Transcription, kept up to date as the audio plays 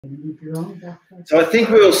So I think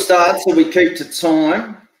we'll start so we keep to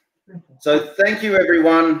time. So thank you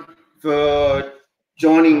everyone for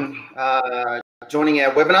joining our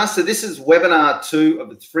webinar. So this is webinar 2 of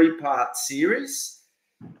a 3-part series.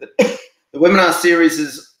 The webinar series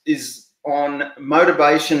is on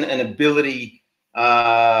motivation and ability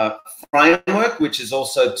framework, which is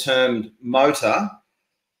also termed MOTA.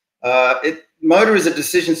 MOTA is a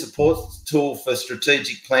decision support tool for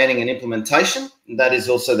strategic planning and implementation. And that is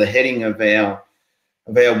also the heading of our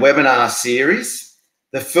webinar series.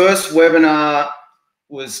 The first webinar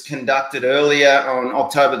was conducted earlier on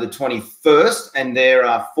October the 21st, and there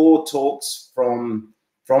are 4 talks from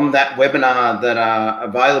that webinar that are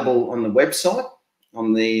available on the website,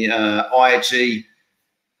 on the IHE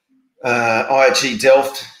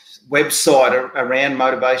Delft website around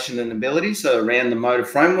motivation and ability, so around the MOTA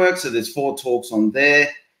framework. So there's 4 talks on there.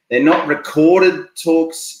 They're not recorded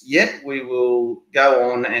talks yet. We will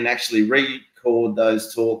go on and actually record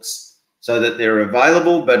those talks so that they're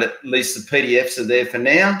available, but at least the PDFs are there for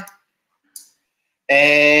now.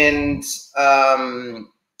 And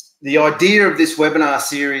the idea of this webinar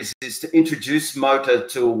series is to introduce MOTA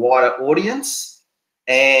to a wider audience,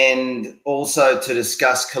 and also to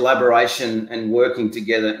discuss collaboration and working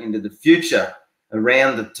together into the future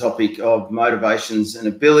around the topic of motivations and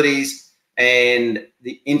abilities, and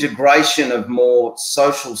the integration of more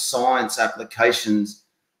social science applications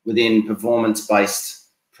within performance-based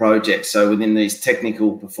projects, so within these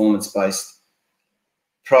technical performance-based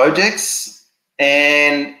projects.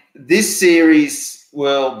 And this series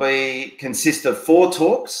will consist of 4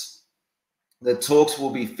 talks. The talks will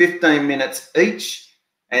be 15 minutes each,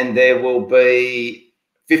 and there will be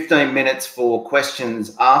 15 minutes for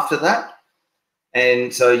questions after that.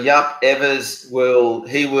 And so Jaap Evers will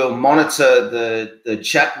monitor the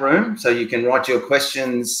chat room, so you can write your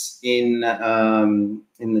questions in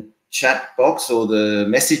the chat box or the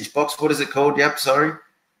message box. What is it called, Jaap? Sorry.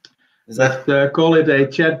 Call it a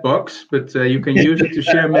chat box, but you can use it to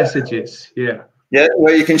share messages. Yeah. Yeah,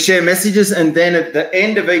 where you can share messages, and then at the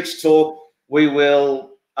end of each talk, we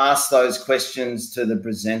will ask those questions to the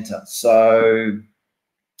presenter. So,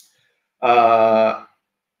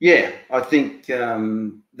 yeah, I think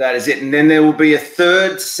that is it. And then there will be a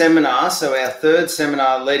 3rd seminar. So our 3rd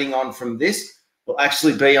seminar leading on from this will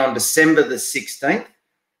actually be on December the 16th.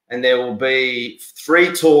 And there will be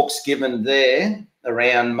 3 talks given there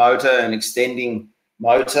around MOTA and extending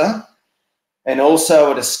MOTA, and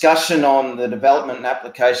also a discussion on the development and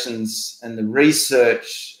applications and the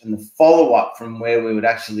research and the follow-up from where we would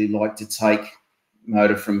actually like to take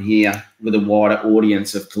MOTA from here with a wider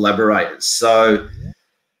audience of collaborators. So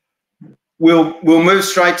we'll move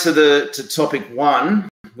straight to topic 1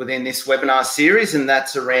 within this webinar series, and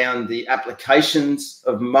that's around the applications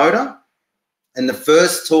of MOTA. And the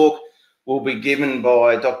first talk will be given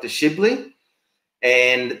by Dr. Shibly,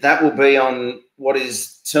 and that will be on what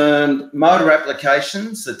is termed MOTA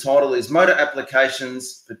Applications. The title is MOTA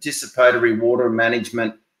Applications, Participatory Water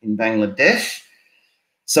Management in Bangladesh.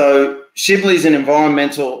 So Shibly is an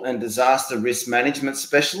environmental and disaster risk management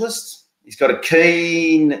specialist. He's got a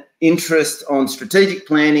keen interest on strategic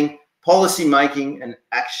planning, policy making, and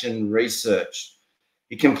action research.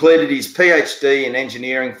 He completed his PhD in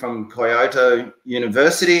engineering from Kyoto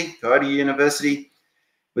University,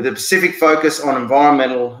 with a specific focus on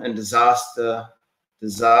environmental and disaster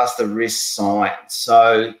risk science.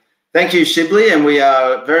 So thank you, Shibly, and we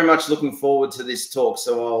are very much looking forward to this talk.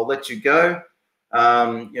 So I'll let you go.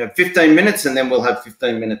 15 minutes, and then we'll have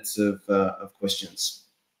 15 minutes of questions.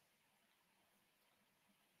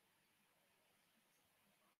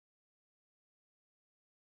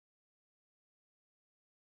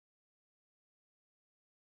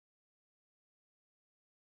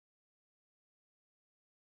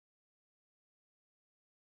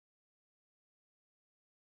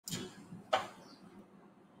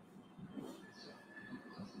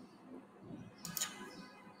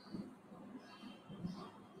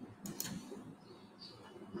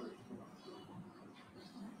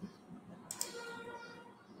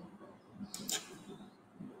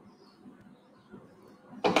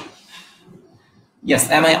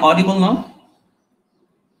 Yes, am I audible now?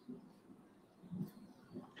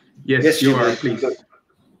 Yes, you are, please.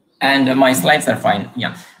 And my slides are fine.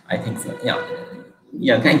 Yeah, I think so.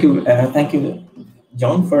 Yeah. Thank you,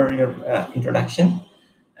 John, for your introduction.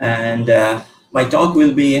 And my talk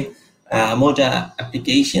will be MOTA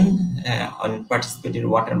application on participatory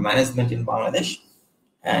water management in Bangladesh.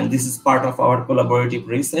 And this is part of our collaborative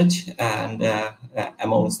research and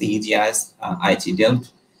among CEGIS, IHE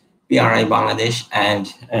Delft, PRI Bangladesh, and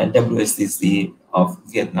WSCC of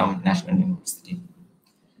Vietnam National University.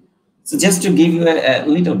 So just to give you a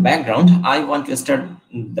little background, I want to start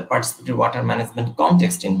the participatory water management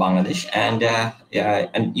context in Bangladesh. And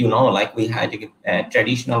you know, like we had a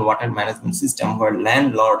traditional water management system where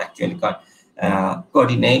landlord actually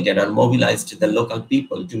coordinated or mobilized the local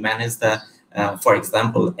people to manage the, for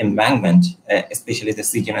example, embankment, especially the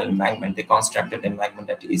seasonal embankment, the constructed embankment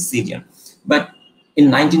that is seasonal. But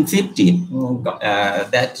in 1950,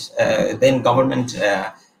 then government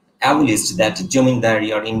abolished that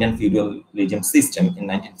Jamindari or Indian feudalism system in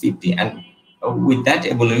 1950, and with that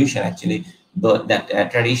evolution, actually,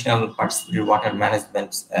 that traditional participatory water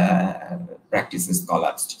management practices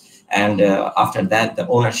collapsed. And after that, the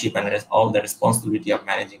ownership and all the responsibility of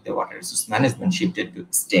managing the water resource management shifted to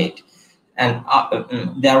state. And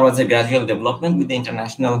there was a gradual development with the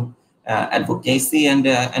international advocacy and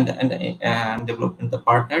development of the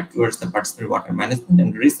partner towards the participatory water management.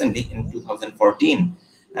 And recently, in 2014,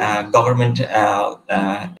 government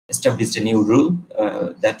established a new rule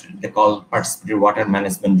that they call participatory water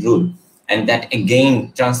management rule, and that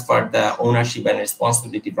again transferred the ownership and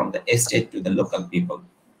responsibility from the estate to the local people.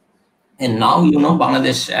 And now, you know,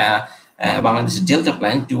 Bangladesh Delta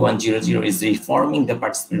Plan 2100 is reforming the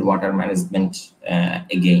participatory water management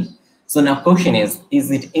again. So now question is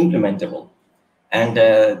it implementable? And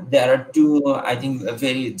there are two, I think, a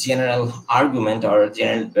very general argument or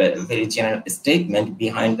very general statement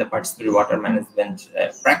behind the participatory water management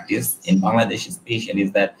practice in Bangladesh, especially,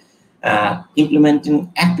 is that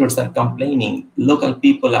implementing actors are complaining local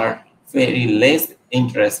people are very less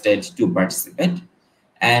interested to participate,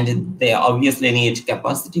 and they obviously need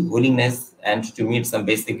capacity, willingness, and to meet some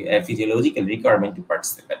basic physiological requirement to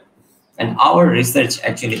participate. And our research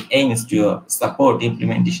actually aims to support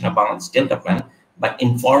implementation of Bangladesh Delta Plan by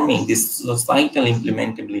informing this societal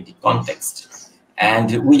implementability context.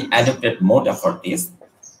 And we adopted MOTA for this.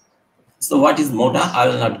 So what is MOTA? I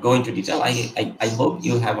will not go into detail. I hope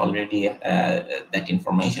you have already that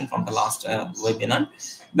information from the last webinar.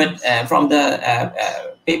 But from the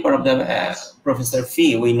paper of the Professor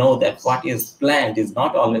Fee, we know that what is planned is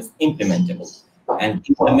not always implementable. And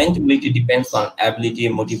implementability depends on ability,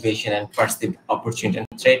 motivation, and perceived opportunity and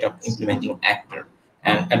threat of implementing actor.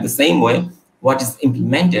 And at the same way, what is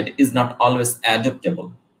implemented is not always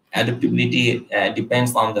adaptable. Adaptability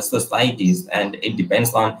depends on the societies, and it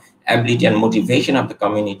depends on ability and motivation of the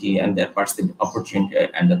community and their perceived opportunity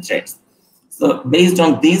and the threats. So based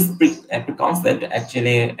on this concept,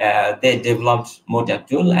 actually, they developed MOTA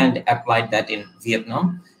tool and applied that in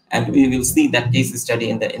Vietnam. And we will see that case study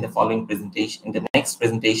in the following presentation, in the next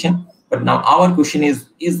presentation. But now our question is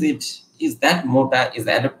that MOTA is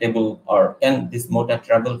adaptable, or can this MOTA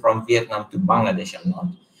travel from Vietnam to Bangladesh or not?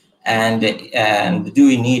 And do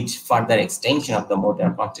we need further extension of the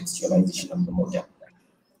MOTA, contextualization of the MOTA?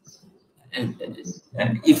 And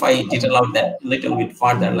if I detail out that a little bit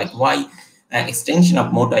further, like why extension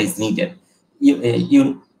of MOTA is needed,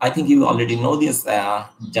 I think you already know this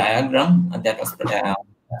diagram that was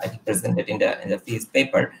presented in the Fee's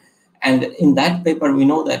paper. And in that paper, we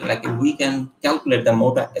know that like we can calculate the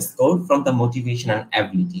MOTA score from the motivation and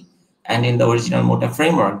ability. And in the original MOTA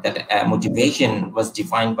framework, that motivation was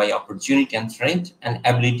defined by opportunity and threat, and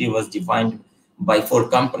ability was defined by 4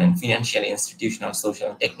 components: financial, institutional, social,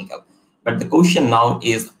 and technical. But the question now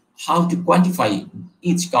is how to quantify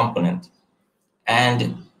each component.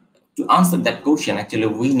 And to answer that question, actually,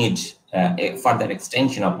 we need a further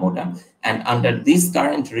extension of MOTA. And under this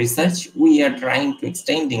current research, we are trying to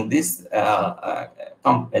extending this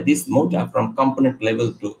this MOTA from component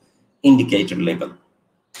level to indicator level.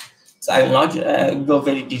 So I will not go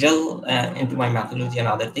very detailed into my methodology and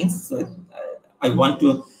other things. So I want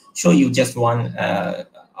to show you just one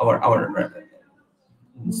our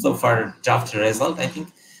so far draft result. I think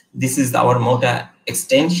this is our MOTA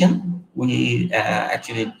extension. We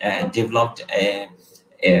actually developed a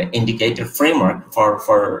indicator framework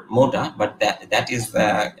for MOTA, but that is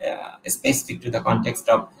specific to the context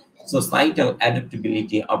of societal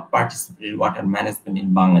adaptability of participatory water management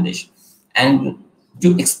in Bangladesh. And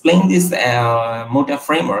to explain this MOTA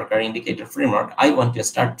framework or indicator framework, I want to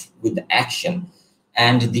start with the action.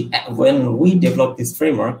 And when we developed this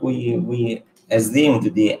framework, we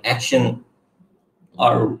assumed the action,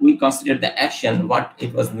 or we considered the action what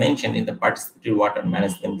it was mentioned in the participatory water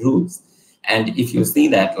management rules. And if you see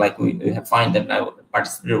that, like we have find that now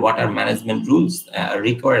participatory water management rules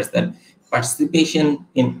requires that participation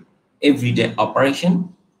in everyday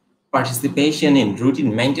operation, participation in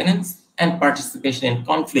routine maintenance, and participation in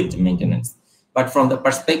conflict maintenance. But from the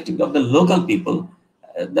perspective of the local people,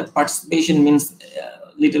 the participation means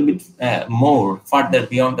little bit more further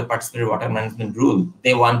beyond the participatory water management rule.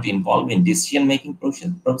 They want to involve in decision-making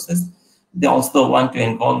process. They also want to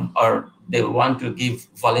involve, or they want to give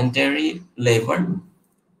voluntary labor,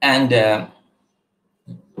 and they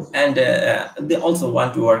also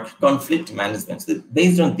want to work conflict management. So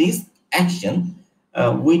based on this action,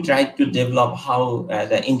 we try to develop how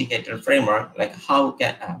the indicator framework, like how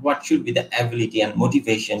can, what should be the ability and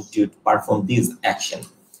motivation to perform this action.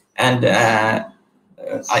 And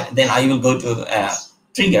then I will go to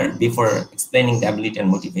trigger before explaining the ability and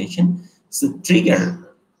motivation. So the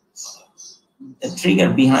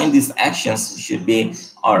trigger behind these actions should be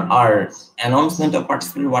our announcement of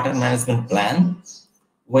participatory water management plan.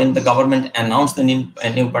 When the government announced a new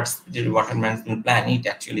participatory water management plan, it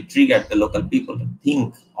actually triggered the local people to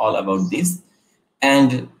think all about this.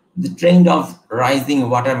 And the trend of rising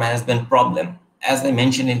water management problem, as I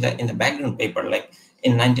mentioned in the background paper, like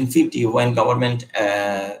in 1950, when government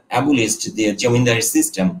abolished the Jamindari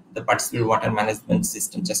system, the participatory water management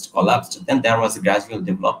system just collapsed. Then there was a gradual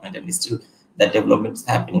development, and still that development is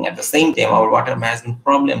happening. At the same time, our water management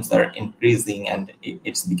problems are increasing, and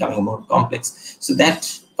it's becoming more complex. So that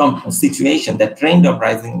situation, that trend of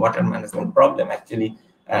rising water management problem, actually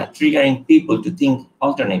triggering people to think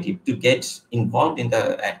alternative, to get involved in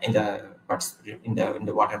the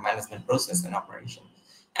water management process and operation.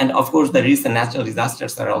 And of course, the recent natural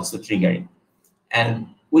disasters are also triggering. And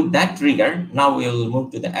with that trigger, now we'll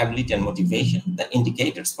move to the ability and motivation, the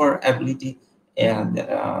indicators for ability. And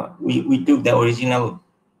we took the original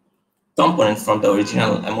components from the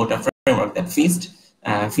original MOTA framework that faced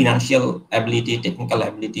financial ability, technical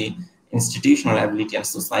ability, institutional ability, and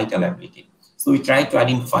societal ability. So we try to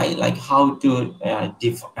identify like how to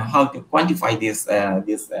quantify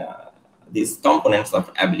these components of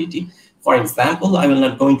ability. For example, I will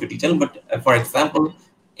not go into detail, but for example,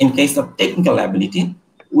 in case of technical ability,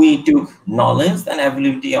 we took knowledge and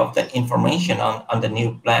ability of the information on the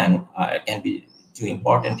new plan can be two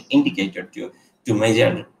important indicator to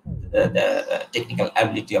measure the technical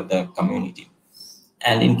ability of the community.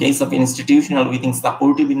 And in case of institutional, we think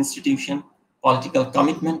supportive institution, political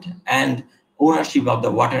commitment, and ownership of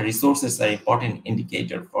the water resources are important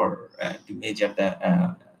indicator for to measure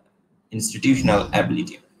the institutional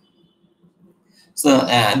ability. So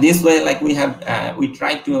this way, like we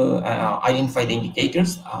try to identify the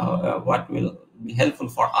indicators, what will be helpful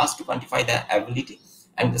for us to quantify the ability.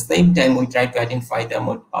 And at the same time, we try to identify the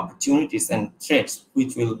opportunities and threats,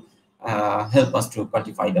 which will help us to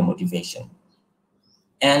quantify the motivation.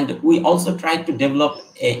 And we also try to develop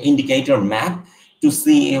an indicator map to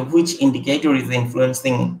see which indicator is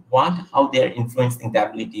influencing what, how they're influencing the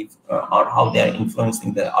ability, or how they're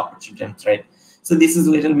influencing the opportunity and threat. So this is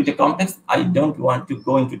a little bit complex. I don't want to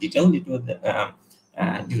go into detail due to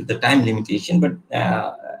the time limitation, but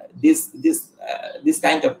this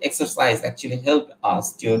kind of exercise actually helped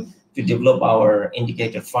us to develop our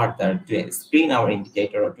indicator further, to screen our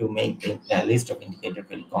indicator, or to make a list of indicators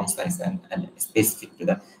very concise and specific to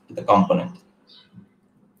the component.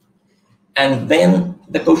 And then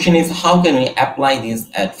the question is, how can we apply this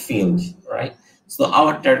at field, right? So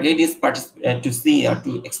our target is to see or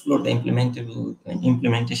to explore the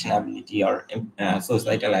implementation ability or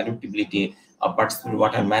societal adaptability of participatory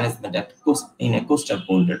water management in a coastal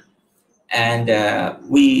polder. And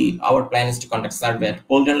our plan is to conduct survey at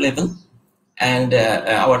polder level. And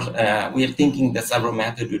we are thinking the survey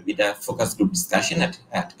method would be the focus group discussion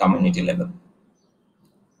at community level.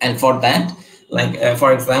 And for that, like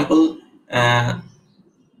for example,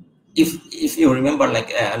 if you remember,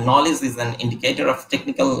 like knowledge is an indicator of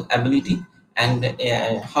technical ability, and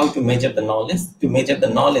how to measure the knowledge. To measure the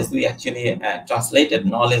knowledge, we actually translated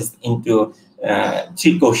knowledge into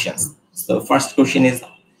 3 questions. So first question is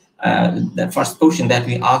the first question that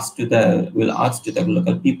we'll ask to the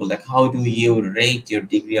local people, like how do you rate your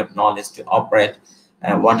degree of knowledge to operate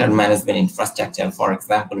water management infrastructure, for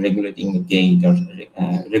example, regulating a gate or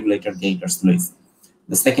regulator gate or sluice.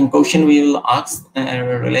 The second question we will ask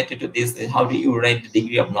related to this is how do you rate the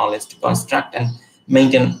degree of knowledge to construct and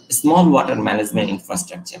maintain small water management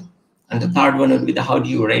infrastructure. And the third one would be how do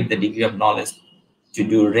you rate the degree of knowledge to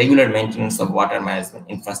do regular maintenance of water management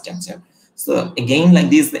infrastructure. So again, like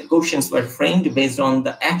these questions were framed based on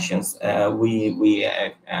the actions we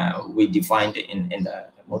defined in the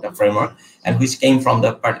MOTA framework, and which came from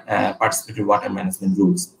the participatory water management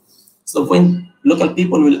rules. So when local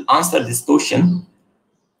people will answer this question,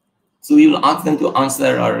 so we will ask them to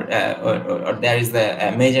answer, or there is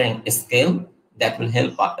a measuring scale that will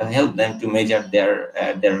help them to measure their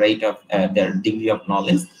rate of their degree of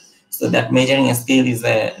knowledge. So that measuring scale is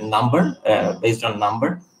a number based on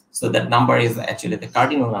number. So that number is actually the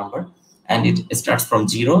cardinal number, and it starts from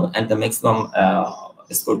 0, and the maximum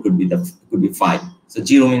score could be 5. So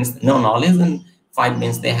 0 means no knowledge, and 5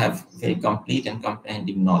 means they have very complete and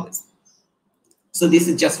comprehensive knowledge. So this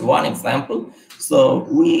is just one example. So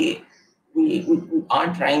we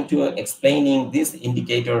are trying to explaining this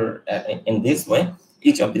indicator in this way,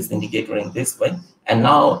 each of this indicator in this way, and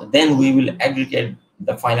now then we will aggregate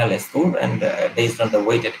the final score and based on the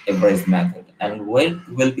weighted average method, and weight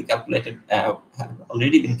will be calculated, have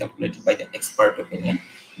already been calculated by the expert opinion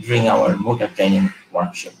during our MOTA training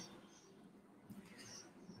workshop.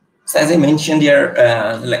 So as I mentioned here,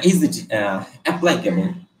 like, is it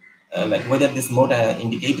applicable? Like whether these MOTA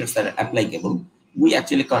indicators are applicable? We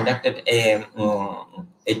actually conducted a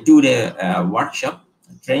 2-day workshop,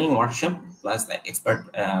 training workshop, plus the expert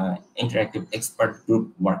interactive expert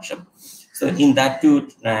group workshop. So in that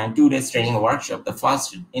two days training workshop, the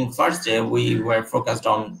first day we were focused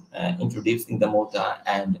on introducing the MOTA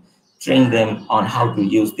and train them on how to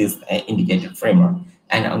use this indicator framework.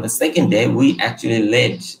 And on the second day, we actually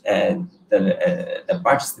led the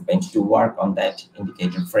participants to work on that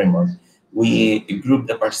indicator framework. We grouped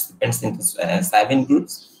the participants into 7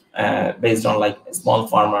 groups based on like small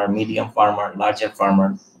farmer, medium farmer, larger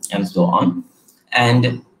farmer, and so on.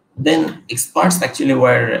 And then experts actually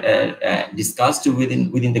were discussed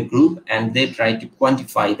within the group, and they tried to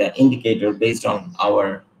quantify the indicator based on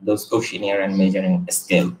those questionnaire and measuring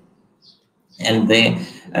scale. And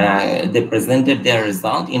they presented their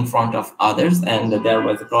result in front of others, and there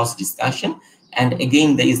was a cross discussion. And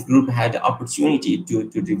again, this group had the opportunity to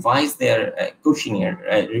revise their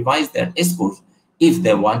questionnaire, revise their scores if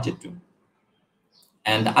they wanted to.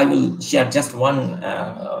 And I will share just one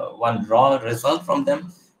raw result from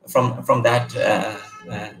them, from that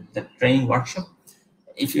the training workshop.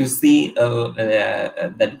 If you see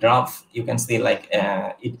the graph, you can see like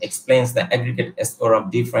it explains the aggregate score of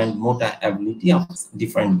different MOTA ability of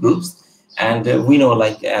different groups, and we know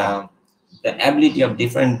like the ability of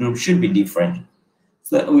different groups should be different.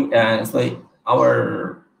 So so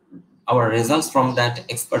our results from that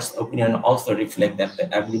expert's opinion also reflect that the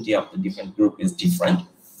ability of the different group is different.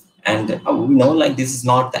 And we know like this is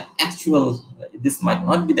not the actual, this might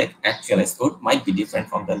not be the actual score, might be different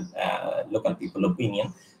from the local people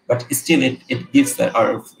opinion, but still it gives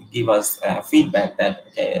give us feedback that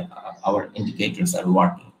okay, our indicators are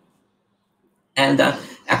working. And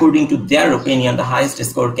according to their opinion, the highest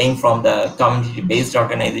score came from the community-based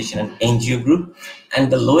organization and NGO group, and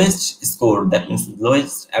the lowest score, that means the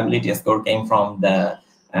lowest ability score, came from the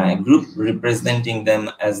group representing them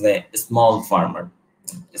as a small farmer,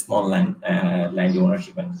 a small land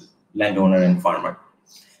ownership and landowner and farmer.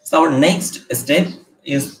 So our next step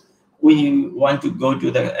is we want to go to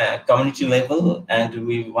the community level, and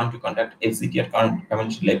we want to conduct FCT at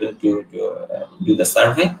community level to do the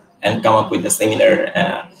survey and come up with the similar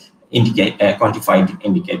quantified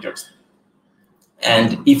indicators.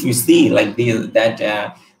 And if you see like the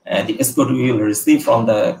score we will receive from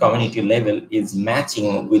the community level is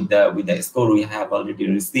matching with the score we have already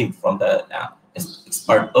received from the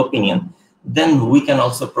expert opinion, then we can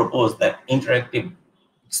also propose that interactive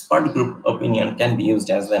expert group opinion can be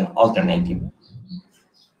used as an alternative.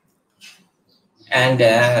 And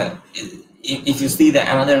if you see the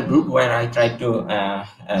another group where I tried to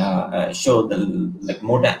show the like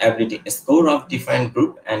MOTA ability score of different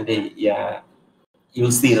group, and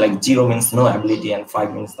you'll see like 0 means no ability and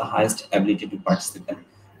 5 means the highest ability to participate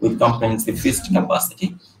with comprehensive fixed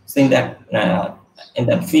capacity. So in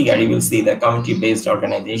that figure, you will see the community-based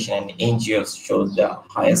organization and NGOs show the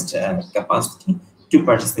highest capacity to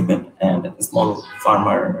participate, and the small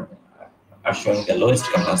farmer are showing the lowest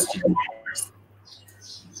capacity.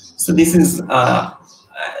 So this is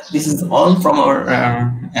all from our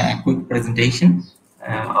quick presentation.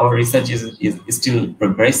 Our research is still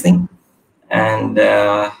progressing, and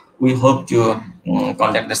we hope to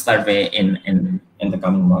conduct a survey in the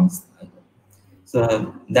coming months.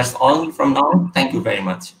 So that's all from now. Thank you very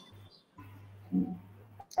much.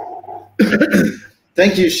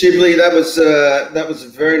 Thank you, Shibly. That was a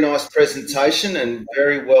very nice presentation and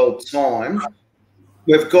very well timed.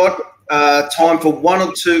 We've got time for 1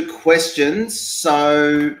 or 2 questions.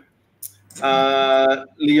 So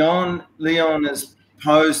Leon has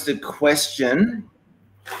posed a question,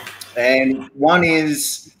 and one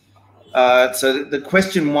is so the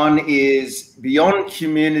question 1 is, beyond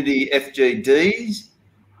community FGDs,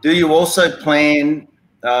 do you also plan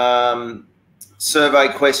survey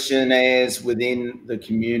questionnaires within the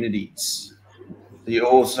communities? Do you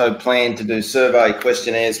also plan to do survey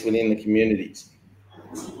questionnaires within the communities?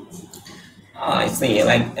 I see.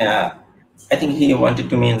 Like, I think he wanted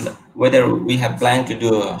to mean whether we have planned to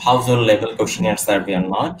do a household level questionnaire survey or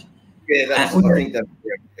not. Yeah, I think that's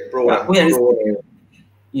broader.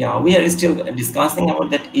 Yeah, we are still discussing about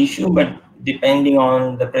that issue, but depending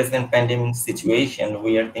on the present pandemic situation,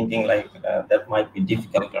 we are thinking like that might be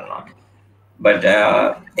difficult or not. But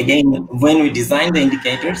again, when we designed the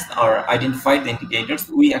indicators or identified the indicators,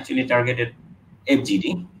 we actually targeted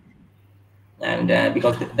FGD, and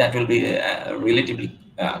because that will be relatively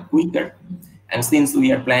quicker. And since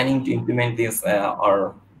we are planning to implement this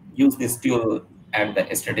or use this tool at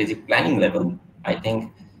the strategic planning level, I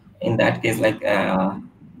think in that case, like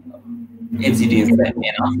FGD is enough.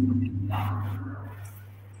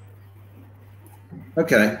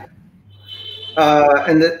 Okay.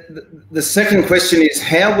 And the second question is,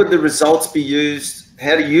 how would the results be used?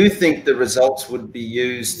 How do you think the results would be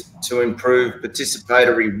used to improve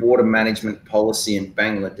participatory water management policy in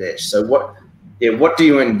Bangladesh? So what do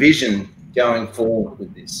you envision going forward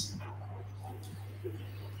with this?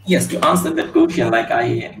 Yes, to answer that question, like I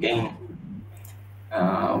again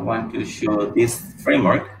want to show this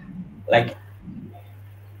framework, like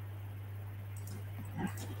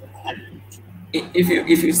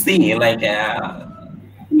if you see, like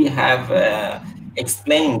we have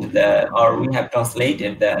explained or we have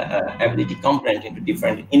translated the ability component into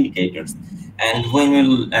different indicators, and when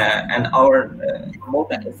we and our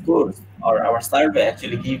MOTA scores or our survey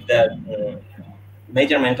actually give the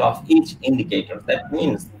measurement of each indicator. That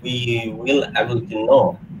means we will able to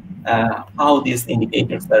know how these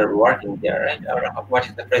indicators are working there, right? Or what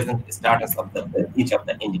is the present status of each of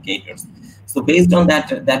the indicators. So based on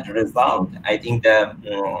that result, I think the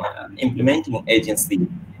implementing agency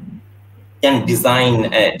can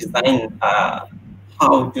design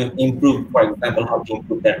how to improve, for example, how to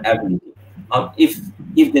improve their ability. If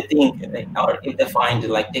they think or if they find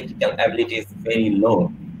like technical ability is very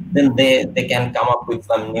low, then they can come up with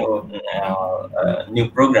some new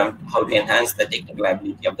program how to enhance the technical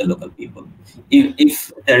ability of the local people.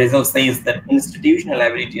 If the result says that institutional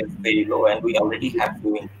ability is very low, and we already have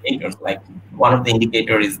few indicators, like one of the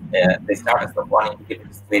indicators is the status of one indicator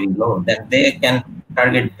is very low, then they can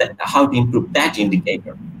target how to improve that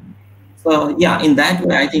indicator. So yeah, in that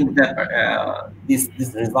way, I think that this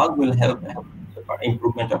result will help the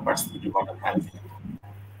improvement of participatory water management.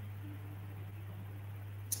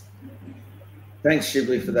 Thanks,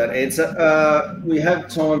 Shibly, for that answer. We have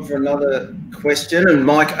time for another question, and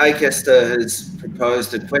Mike Acaster has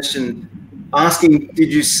proposed a question asking,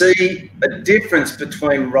 did you see a difference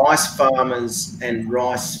between rice farmers and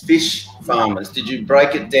rice fish farmers? Did you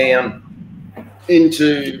break it down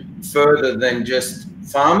into further than just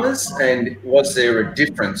farmers, and was there a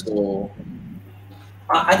difference? Or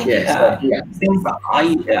I think since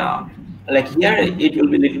I like here, it will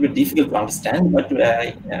be a little bit difficult to understand, but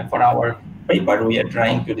for our paper, we are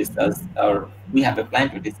trying to discuss, or we have a plan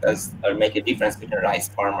to discuss or make a difference between rice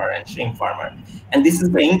farmer and shrimp farmer. And this is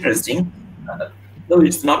very interesting, though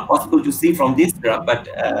it's not possible to see from this graph, but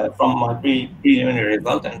from my preliminary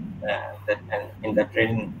result and in the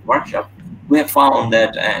training workshop, we have found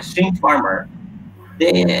that shrimp farmer,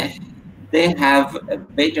 they have a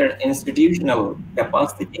better institutional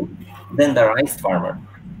capacity than the rice farmer,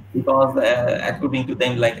 because according to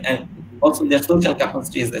them, like, and also their social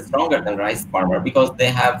capacity is stronger than rice farmer, because they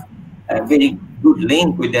have a very good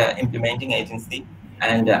link with the implementing agency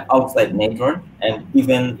and outside network, and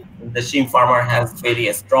even the shrimp farmer has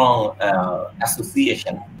very strong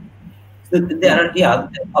association. So there are, yeah,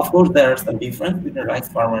 of course, there are some difference between rice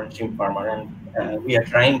farmer and shrimp farmer, and we are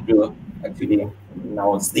trying to actually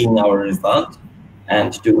now seeing our result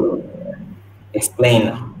and to explain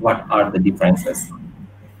what are the differences.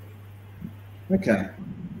 Okay.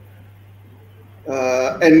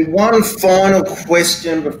 And one final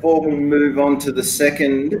question before we move on to the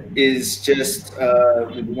second is just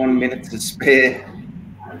with 1 minute to spare,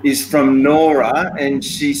 is from Nora, and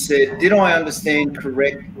she said, did I understand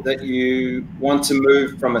correct that you want to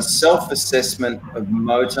move from a self-assessment of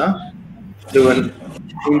MOTA to an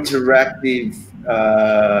interactive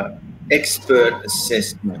expert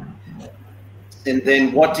assessment? And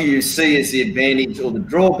then what do you see as the advantage or the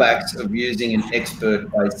drawbacks of using an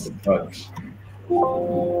expert-based approach?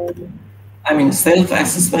 I mean,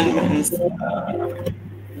 self-assessment means,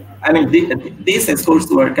 I mean, these scores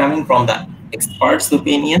were coming from the expert's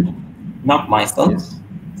opinion, not myself. Yes.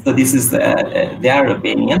 So this is their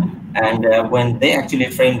opinion. And when they actually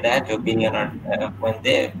framed that opinion, or when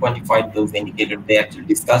they quantified those indicators, they actually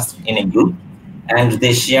discussed in a group, and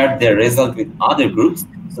they shared their result with other groups.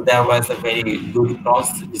 So there was a very good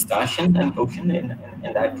cross discussion and question in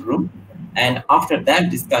that room. And after that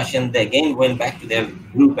discussion, they again went back to their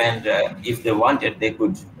group, and if they wanted, they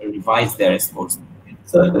could revise their scores.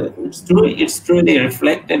 So it's truly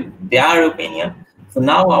reflected their opinion. So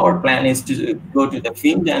now our plan is to go to the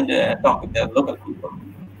field and talk with the local people.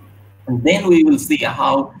 And then we will see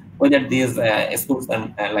whether these scores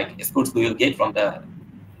and like scores we will get from the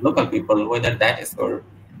local people, whether that score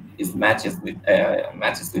is matches with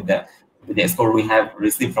the score we have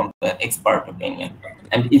received from the expert opinion.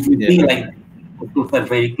 And if we see like the scores are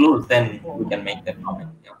very close, then we can make that comment.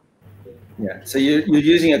 Yeah. So you're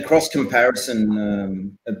using a cross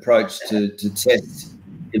comparison approach to test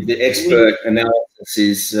if the expert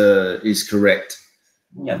analysis is correct.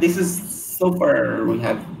 Yeah, this is so far we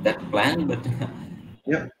have that plan, but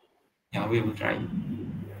yeah, we will try.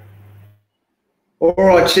 All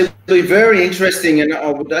right, Shibly, very interesting, and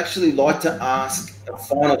I would actually like to ask a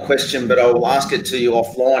final question, but I will ask it to you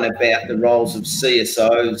offline about the roles of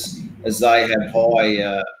CSOs as they have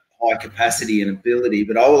high capacity and ability.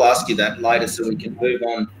 But I will ask you that later, so we can move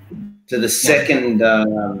on to the second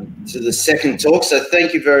talk. So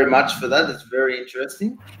thank you very much for that. That's very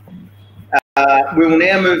interesting. We will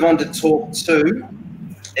now move on to talk 2,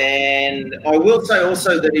 and I will say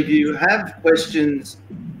also that if you have questions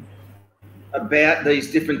about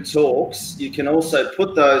these different talks, you can also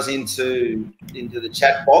put those into the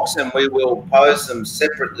chat box, and we will pose them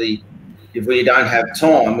separately. If we don't have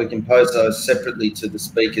time, we can pose those separately to the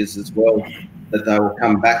speakers as well, that they will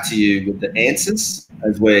come back to you with the answers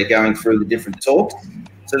as we're going through the different talks.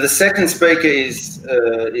 So the second speaker is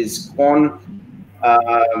Quan,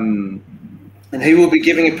 and he will be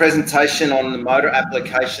giving a presentation on the MOTA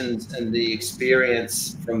applications and the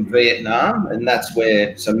experience from Vietnam. And that's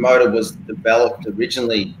where, so MOTA was developed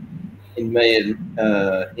originally in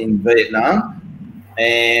Vietnam.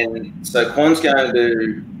 And so Quan's going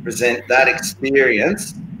to present that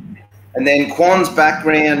experience. And then Quan's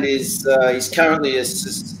background is he's currently an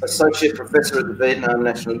associate professor at the Vietnam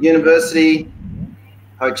National University,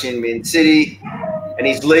 Ho Chi Minh City, and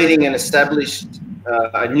he's leading an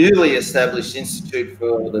a newly established Institute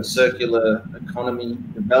for the Circular Economy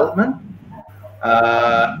Development.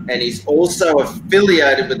 And he's also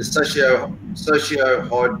affiliated with the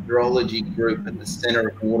Socio-Hydrology Group at the Centre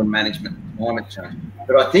of Water Management and Climate Change.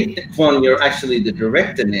 But I think that, Quan, you're actually the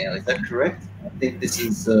director now, is that correct? I think this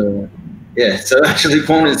is, yeah, so actually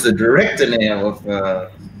Quan is the director now of,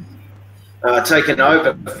 taken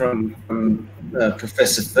over from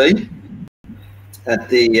Professor Fee at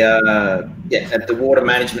the Water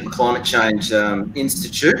Management and Climate Change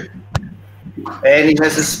Institute. And he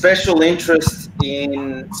has a special interest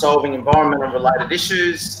in solving environmental related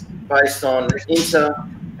issues based on inter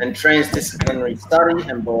and transdisciplinary study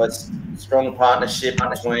and by strong partnership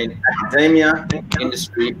between academia,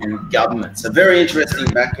 industry and government. So very interesting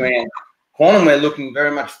background, Quan, and we're looking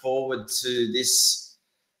very much forward to this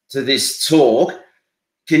talk.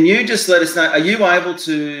 Can you just let us know, are you able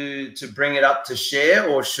to bring it up to share,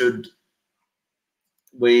 or should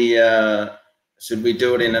we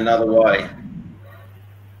do it in another way?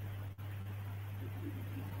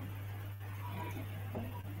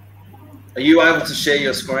 Are you able to share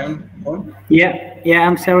your screen, Quan? Yeah,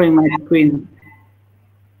 I'm sharing my screen.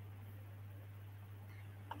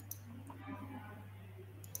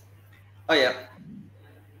 Oh yeah,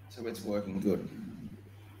 so it's working good.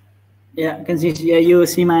 Yeah, you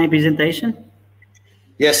see my presentation?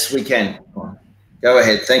 Yes, we can. Go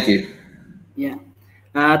ahead. Thank you. Yeah.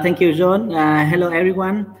 Thank you, John. Hello,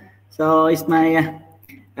 everyone. So it's my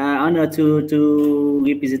honor to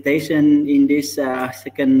give presentation in this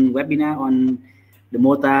second webinar on the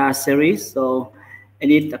MOTA series. So I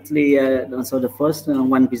did actually also the first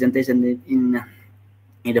one presentation in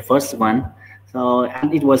the first one. So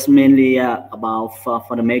it was mainly about for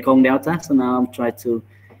the Mekong Delta. So now I'm trying to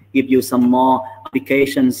give you some more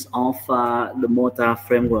applications of the MOTA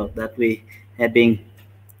framework that we have been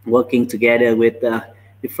working together with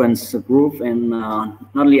different groups, and not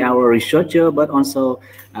only our researcher, but also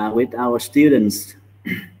with our students.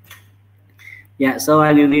 Yeah, so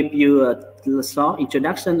I will give you a short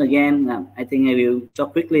introduction. Again, I think I will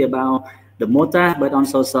talk quickly about the MOTA, but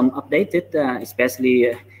also some updated,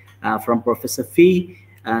 especially from Professor Fee,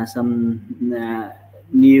 some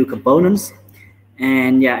new components.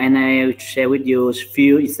 And yeah, and I will share with you a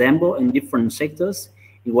few examples in different sectors,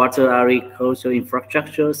 in water, agriculture,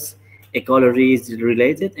 infrastructures, ecology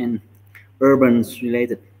related, and urban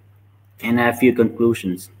related, and a few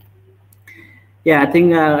conclusions. Yeah, I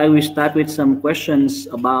think I will start with some questions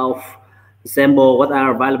about, example, what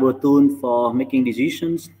are valuable tools for making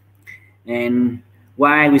decisions, and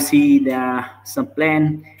why we see that some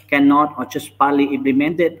plan cannot or just partly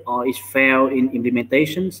implemented or is failed in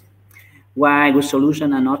implementations. Why good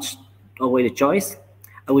solutions are not always the choice.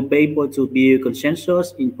 I will be able to build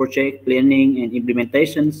consensus in project planning and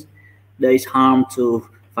implementations. there is harm to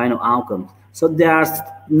final outcomes. So there's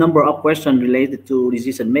a number of questions related to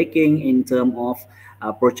decision making in terms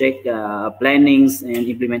of project plannings and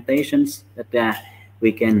implementations that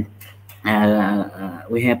we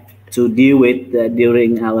have to deal with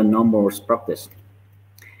during our normal practice.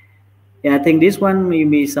 Yeah, I think this one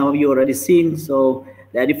maybe some of you already seen. So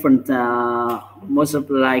there are different, most of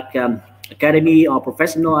academy or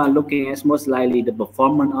professional are looking at most likely the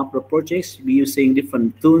performance of the projects using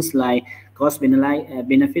different tools like cost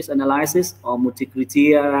benefits analysis or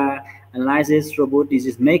multi-criteria analysis, robust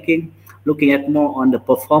decision making, looking at more on the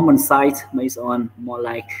performance side based on more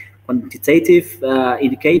like quantitative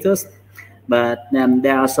indicators. But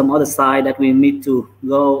there are some other side that we need to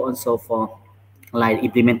go also for, like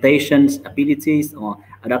implementations, abilities, or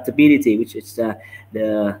adaptability, which is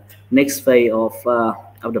the next phase of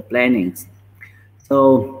the planning.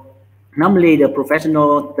 So normally the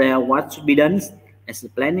professional, what should be done as the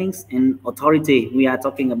plannings, and authority, we are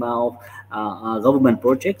talking about government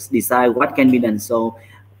projects, decide what can be done. So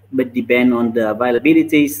but depend on the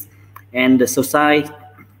availabilities, and the society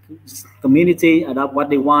community adopt what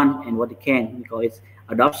they want and what they can, because it's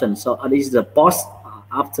adoption. So this is the post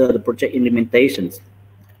after the project implementations.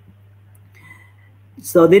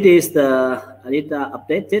 So this is the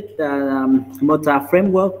updated MOTA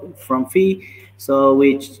framework from FEE. So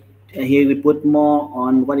which here we put more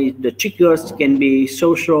on what is the triggers, can be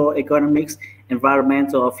social, economics,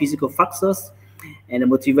 environmental, or physical factors, and the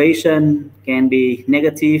motivation can be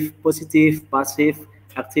negative, positive, passive,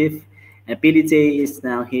 active. Ability is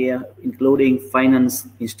now here, including finance,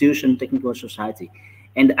 institution, technical, society.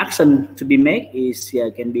 And the action to be made is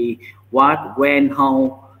can be what, when,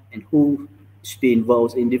 how, and who should be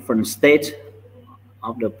involved in different stages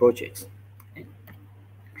of the projects.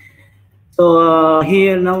 So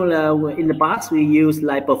here now, in the past, we use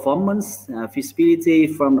like performance, feasibility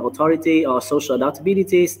from the authority, or social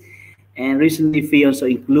adaptabilities. And recently, FEE also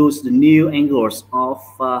includes the new angles of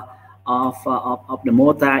the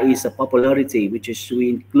MOTA is a popularity, which is we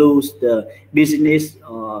include the business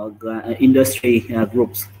or industry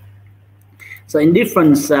groups. So in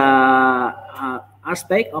different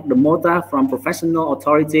aspect of the MOTA, from professional,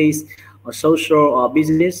 authorities, or social or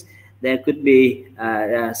business, there could be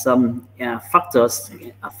some factors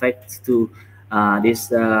affect to this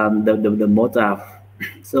the MOTA.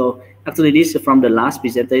 So actually this is from the last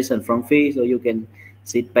presentation from FEE, so you can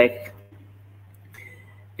sit back.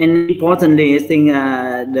 And importantly, I think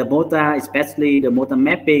the MOTA, especially the MOTA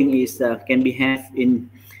mapping, is can be have in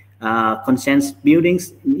consensus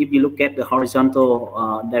buildings. If you look at the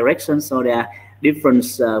horizontal direction, so there are different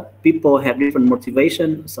people have different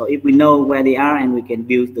motivation. So if we know where they are, and we can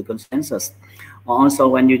build the consensus. Also,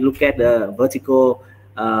 when you look at the vertical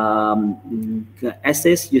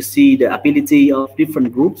axis, you see the ability of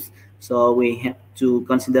different groups. So we have to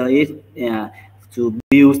consider it to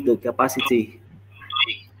build the capacity.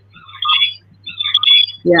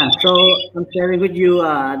 Yeah, so I'm sharing with you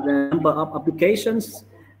the number of applications.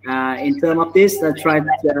 In terms of this,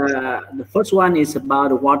 the first one is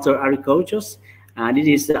about water agriculture. This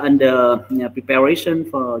is under preparation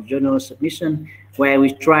for journal submission, where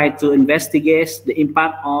we try to investigate the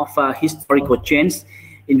impact of historical change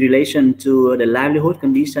in relation to the livelihood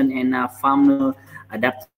condition and farmer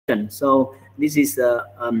adaptation. So this is a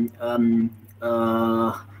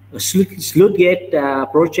sludge gate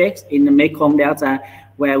project in the Mekong Delta,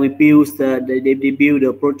 where we build they build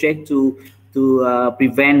a project to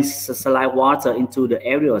prevent saline water into the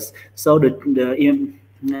areas. So the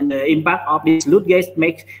impact of this sludge gate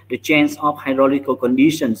makes the change of hydrological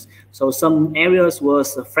conditions. So some areas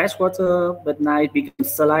was fresh water, but now it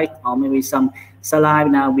becomes saline, or maybe some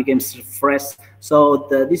saline now becomes fresh. So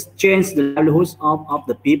this changed the livelihoods of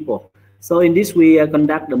the people. So in this, we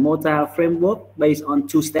conduct the MOTA framework based on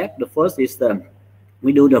two steps. The first is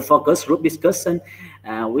we do the focus group discussion,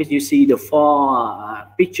 which you see the 4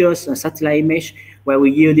 pictures and satellite image, where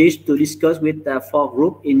we use this to discuss with 4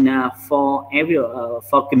 groups in 4 area,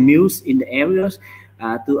 4 communes in the areas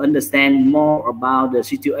to understand more about the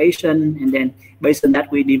situation. And then based on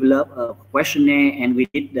that, we develop a questionnaire, and we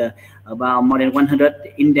did about more than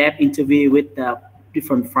 100 in-depth interview with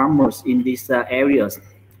different farmers in these areas.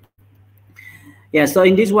 Yeah, so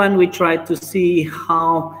in this one, we try to see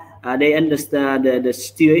how they understand the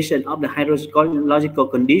situation of the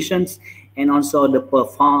hydrological conditions, and also the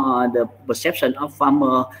perception of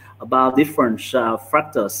farmer about different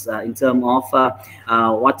factors in terms of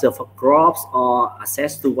water for crops, or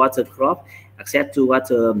access to water crop, access to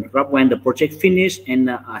water crop when the project finished, and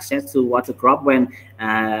access to water crop when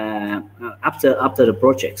after the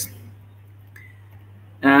projects.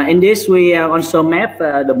 In this, we also map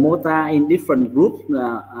the MOTA in different groups,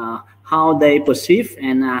 how they perceive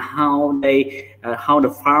and how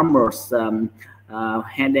the farmers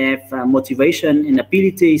have motivation and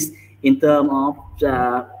abilities in terms of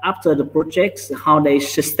after the projects, how they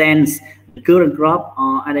sustain the current crop,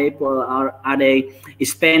 or are they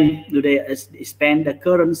expand? Do they expand the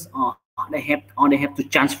currents, or they have to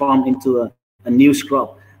transform into a new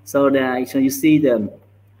crop? So you see the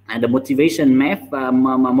motivation map,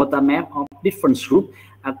 MOTA map of different groups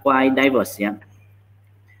are quite diverse, yeah.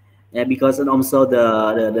 Because also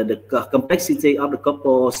the complexity of the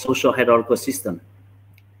couple social hierarchical system.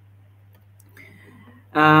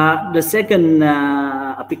 The second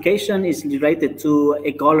application is related to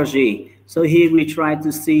ecology. So here we try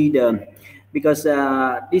to see because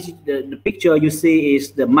the picture you see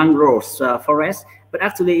is the mangroves forest, but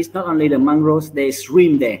actually it's not only the mangroves, there's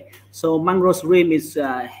rim there. So mangroves rim is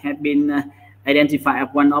have been identified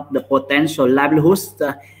as one of the potential livelihoods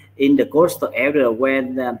in the coastal area, where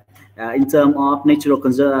in terms of natural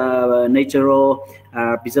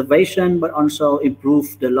preservation, but also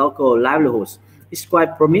improve the local livelihoods. It's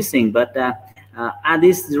quite promising, but are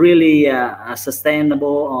these really sustainable,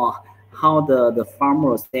 or how the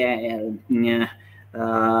farmers there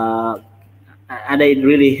are they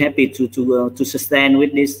really happy to sustain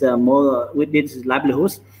with this with these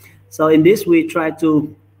livelihoods? So in this we try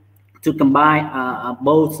to combine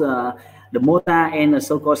both the MOTA and the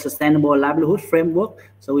so-called sustainable livelihood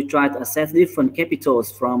framework. So we try to assess different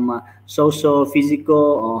capitals from social, physical,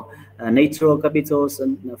 or natural capitals,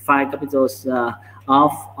 and 5 capitals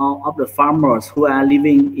of the farmers who are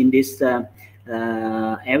living in these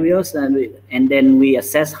areas, and then we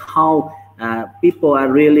assess how people are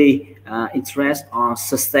really interested or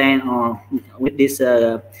sustain or with these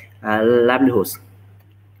livelihoods.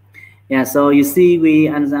 Yeah, so you see,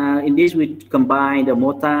 in this we combine the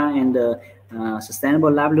MOTA and the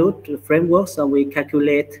sustainable livelihood framework. So we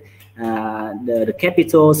calculate the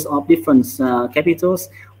capitals of different capitals,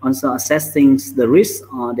 also assessing the risk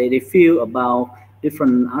they feel about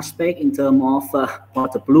different aspects in terms of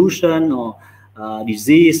water pollution or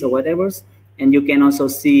disease or whatever. And you can also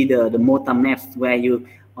see the MOTA maps, where you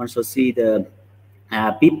also see the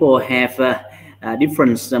people have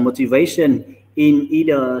different motivation in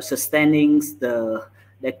either sustaining the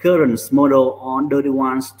current model, or the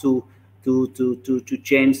ones to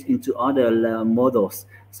change into other models.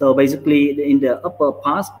 So basically, in the upper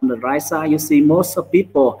part on the right side, you see most of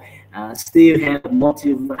people still have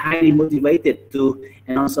highly motivated to,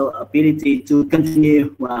 and also ability to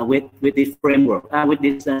continue with this framework, with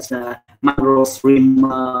this macro stream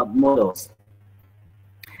models.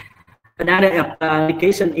 Another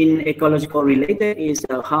application in ecological related is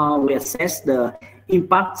how we assess the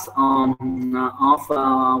impacts of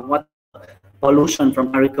water pollution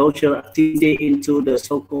from agricultural activity into the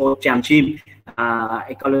so-called Changchim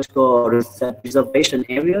ecological preservation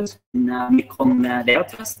areas in Mekong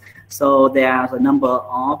deltas. So there are a number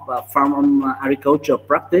of farm agriculture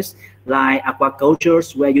practice, like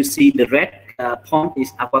aquacultures, where you see the red pond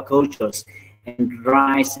is aquacultures, and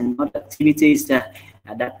rice and other activities that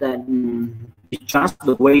transfer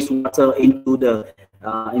the wastewater into the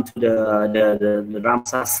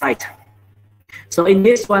Ramsar site. So in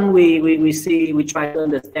this one, we try to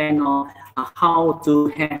understand how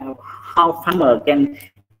farmer can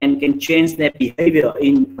change their behavior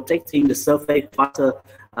in protecting the surface water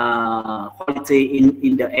quality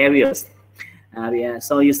in the areas. Yeah,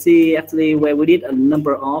 so you see, actually, where we did a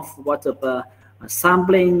number of water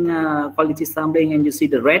sampling, quality sampling, and you see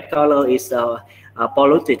the red color is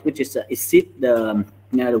polluted, which is exceed the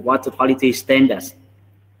water quality standards.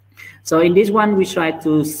 So in this one, we try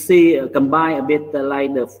to see combine a bit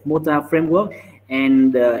like the MOTA framework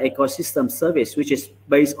and the ecosystem service, which is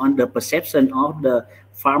based on the perception of the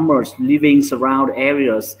farmers living surround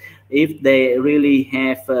areas, if they really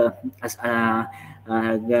have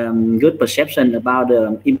good perception about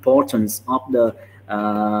the importance of the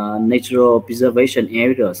natural preservation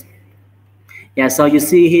areas. Yeah, so you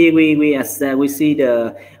see here we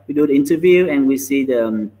do the interview, and we see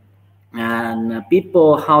the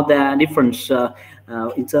people, how they are different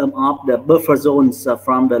in terms of the buffer zones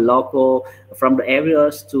from the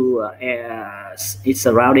areas to its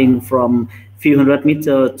surrounding, from few hundred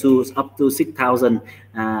meters to up to 6,000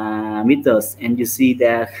 meters. And you see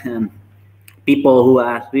that people who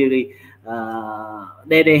are really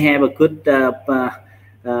they have a good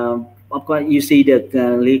of course, you see that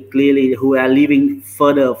clearly who are living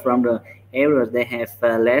further from the areas, they have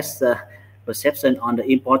less perception on the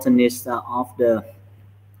importance of the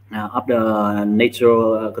of the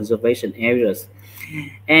natural conservation areas.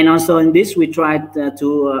 And also in this, we tried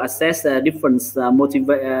to assess different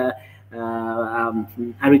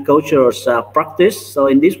agricultural practice. So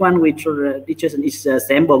in this one, we just in each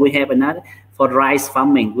sample, we have another for rice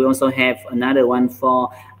farming. We also have another one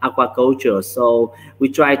for aquaculture. So we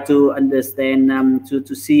try to understand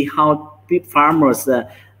to see how farmers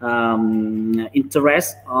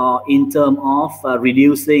interest in terms of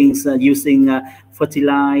reducing using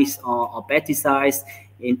fertilizer or pesticides,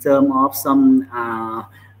 in terms of some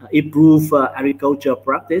improve agriculture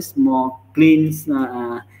practice, more clean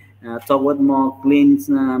toward more clean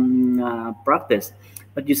practice.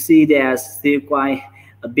 But you see, there's still quite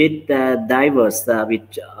a bit diverse with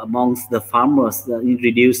amongst the farmers in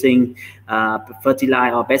reducing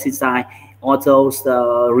fertilizer or pesticide. Also,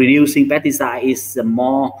 reducing pesticide is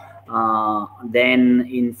more than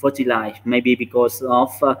in fertilizer, maybe because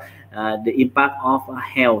of the impact of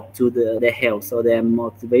health to their health, so their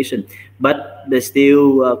motivation. But they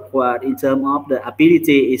still quite, in terms of the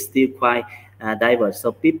ability, is still quite diverse.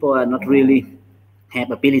 So people are not really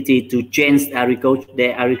have ability to change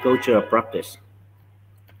their agricultural practice.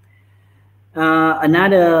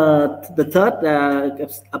 The third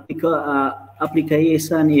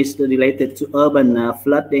application is related to urban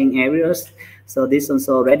flooding areas. So this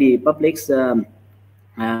also already published earlier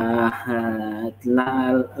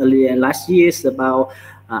last year about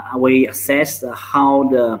we assessed how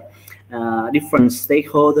the different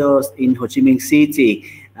stakeholders in Ho Chi Minh City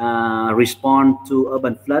respond to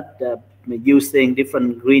urban flood using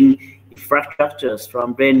different green infrastructures,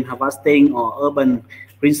 from rain harvesting or urban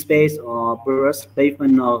green space or porous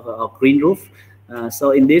pavement or green roof.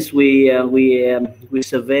 So in this, we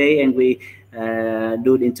survey and we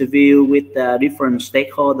do the interview with different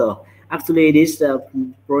stakeholders. Actually, this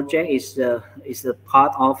project is a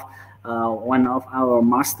part of one of our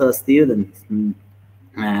master students.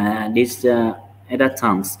 At that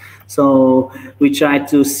time, so we try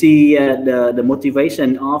to see the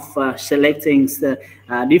motivation of selecting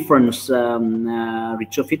different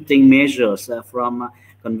retrofitting measures from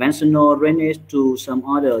conventional drainage to some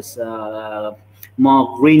others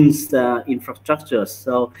more green infrastructures.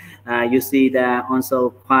 So you see that also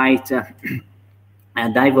quite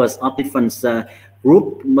diverse of different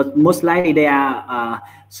group, but most likely they are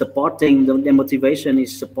supporting the motivation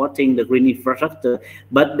is supporting the green infrastructure,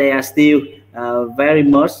 but they are still very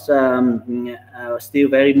much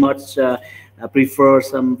prefer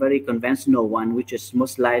some very conventional one, which is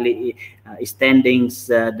most likely extending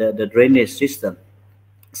the drainage system.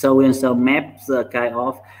 So we also map kind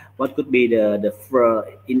of what could be in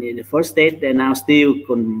the first stage. They're now still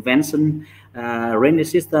convention drainage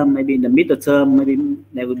system. Maybe in the middle term, maybe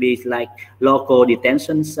there will be like local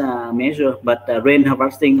detentions measure, but rain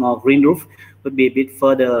harvesting or green roof would be a bit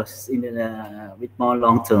further in the bit more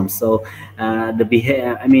long term. So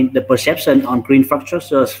the perception on green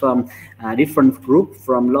infrastructures from different groups,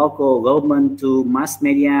 from local government to mass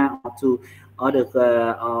media to other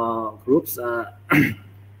groups are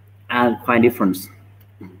quite different.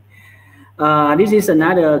 This is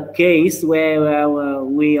another case where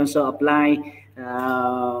we also apply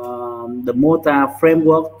the MOTA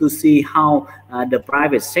framework to see how the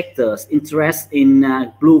private sector's interest in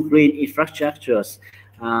blue-green infrastructures.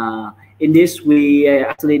 In this, we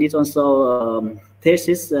actually did also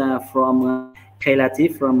thesis from Kailati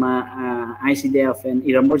from IHE Delft and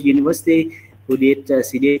Hermans University, who did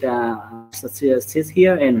sit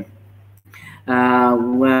here. And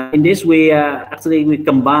in this, we actually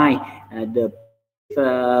combine the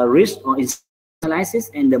risk or analysis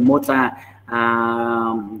and the MOTA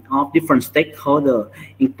of different stakeholders,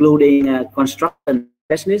 including construction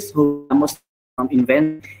specialists who are most from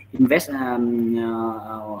investor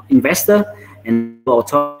and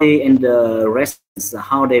authority, and the residents,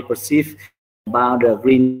 how they perceive about the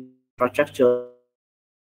green infrastructure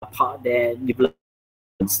part their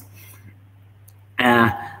developments.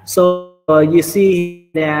 So you see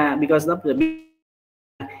that because of the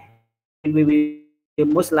we will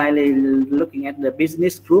most likely looking at the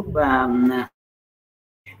business group.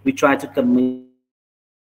 We try to communicate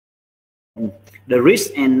the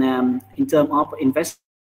risk, and in terms of investment,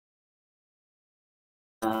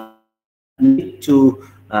 need to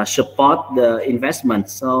support the investment.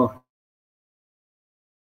 So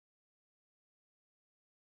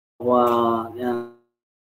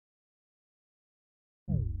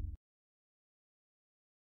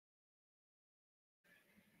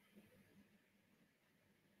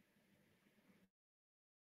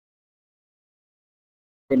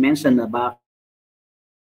they mentioned about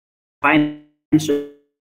financial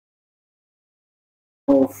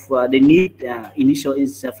of they need initial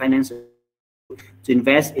finance to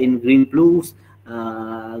invest in green blues,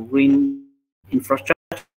 green infrastructure,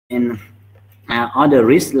 and other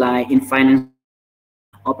risks like in finance,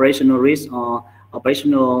 operational risk or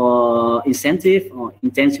operational incentive or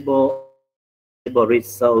intangible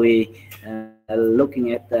risk. So we are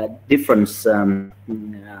looking at the different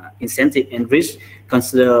incentive and risk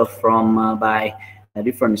considered from by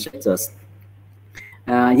different sectors.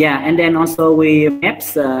 Yeah, and then also we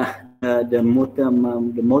maps the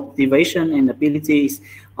motivation and abilities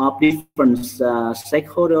of different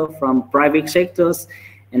stakeholders from private sectors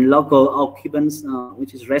and local occupants,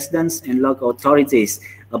 which is residents and local authorities,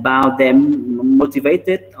 about them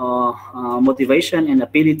motivated or motivation and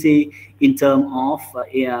ability in terms of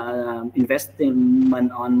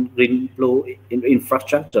investment on green blue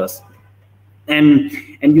infrastructures. And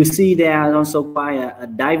you see there are also quite a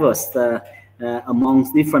diverse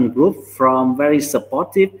amongst different groups, from very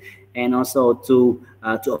supportive and also to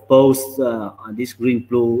oppose these green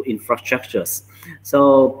blue infrastructures.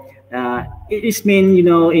 So it is mean, you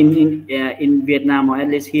know, in Vietnam, or at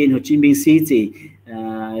least here in Ho Chi Minh City,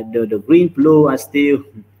 the green blue are still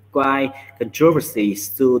quite controversies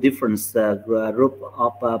to different group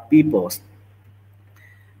of peoples.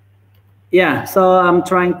 Yeah, so I'm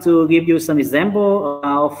trying to give you some example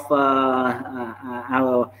of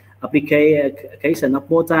our application of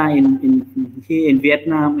MOTA here in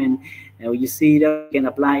Vietnam, and you see that you can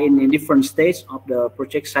apply in different stages of the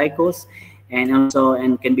project cycles, and also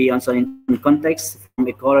can be also in context from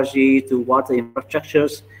ecology to water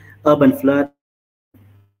infrastructures, urban flood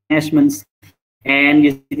management. And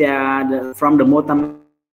you see that from the MOTA,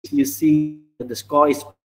 you see that the score is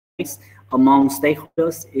among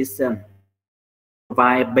stakeholders is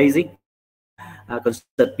provide basic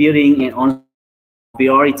concept building and on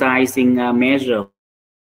prioritizing measure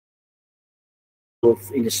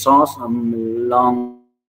in the short long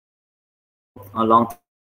term.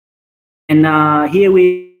 And here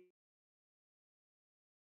we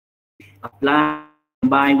apply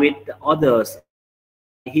combine with others.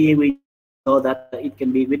 Here we know that it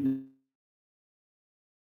can be with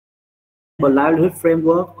livelihood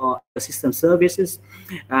framework or system services.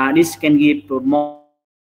 This can give more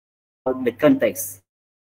the context.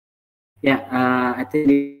 Yeah, I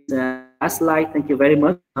think this last slide. Thank you very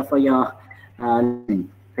much for your listening.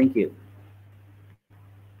 Thank you.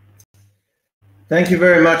 Thank you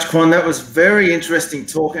very much, Quan. That was very interesting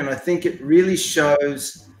talk, and I think it really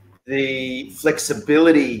shows the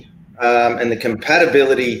flexibility and the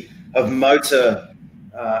compatibility of MOTA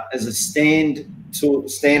as a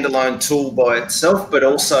standalone tool by itself, but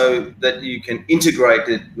also that you can integrate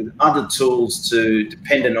it with other tools to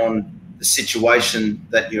dependent on the situation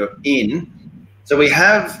that you're in. So we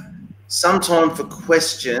have some time for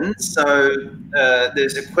questions. So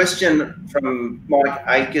there's a question from Mike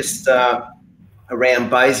Akers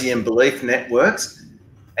around Bayesian belief networks,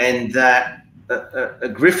 and that a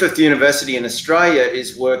Griffith University in Australia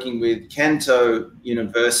is working with Canto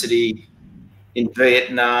University in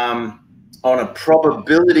Vietnam on a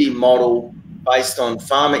probability model based on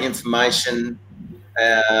farmer information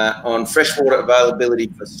on freshwater availability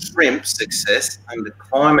for shrimp success under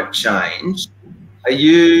climate change.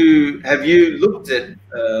 Have you looked at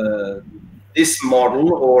this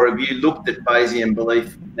model, or have you looked at Bayesian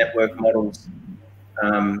belief network models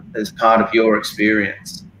as part of your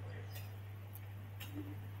experience?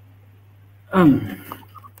 John,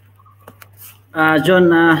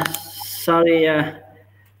 sorry.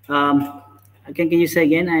 Can you say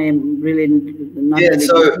again? I am really not. Yeah.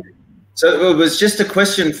 Really so it was just a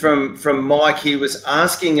question from Mike. He was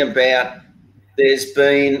asking about there's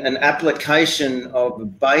been an application of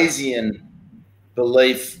Bayesian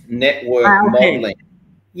belief network modeling.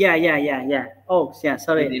 Yeah. Oh, yeah.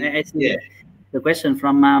 Sorry, I see the question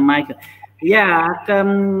from Michael. Yeah.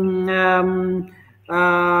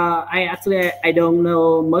 I don't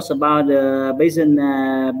know much about the Bayesian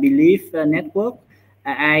belief network.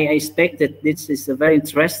 I expected this is a very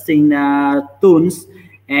interesting tools,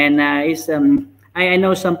 and I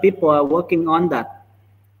know some people are working on that.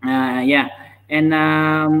 Yeah, and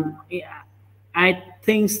I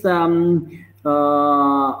think I'm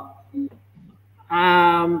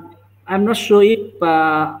not sure if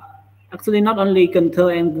actually not only Cantor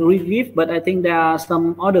and Griffith, but I think there are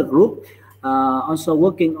some other group also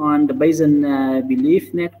working on the Bayesian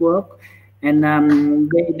belief network, and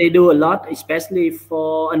they do a lot, especially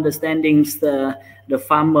for understanding the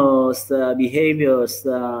farmers' behaviors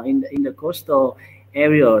in the coastal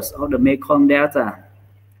areas of the Mekong Delta.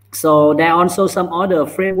 So there are also some other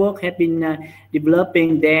framework have been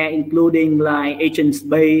developing there, including like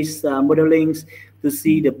agents-based modelings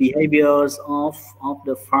see the behaviors of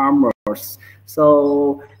the farmers.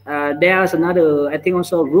 So there's another, I think,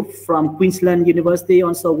 also group from Queensland University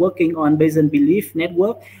also working on Bayesian belief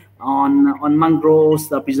network on mangroves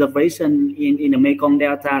preservation in the Mekong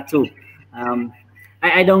Delta too.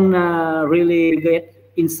 I don't really get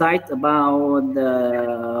insight about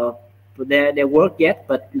their work yet,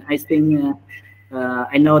 but I think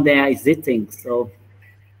I know they are existing. So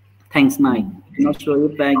thanks, Mike. I'm not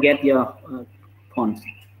sure if I get your point.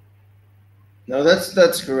 No,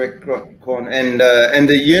 that's correct, Quan. And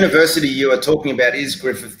the university you are talking about is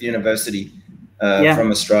Griffith University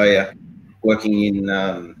from Australia, working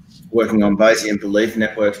on Bayesian belief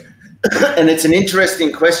networks. And it's an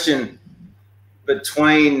interesting question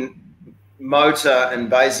between MOTA and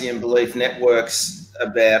Bayesian belief networks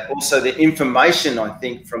about also the information, I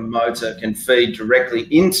think, from MOTA can feed directly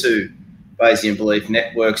into Bayesian belief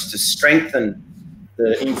networks to strengthen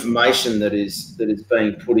the information that is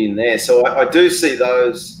being put in there. So I do see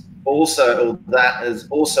those also, or that as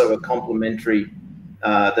also a complementary,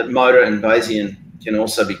 that MOTA and Bayesian can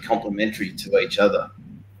also be complementary to each other,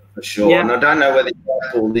 for sure. Yeah. And I don't know whether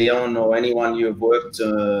Jack or Leon or anyone you have worked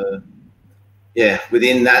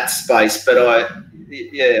within that space, but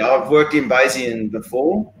I've worked in Bayesian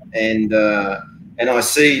before, and I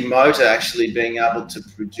see MOTA actually being able to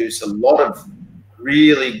produce a lot of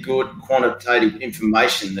really good quantitative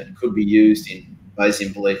information that could be used in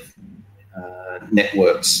Bayesian belief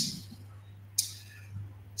networks.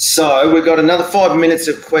 So we've got another 5 minutes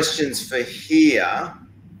of questions for here.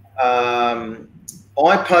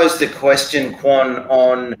 I posed a question, Quan,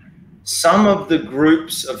 on some of the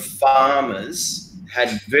groups of farmers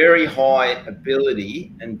had very high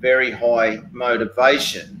ability and very high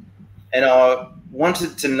motivation. And I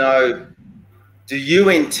wanted to know, do you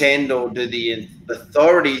intend, or do the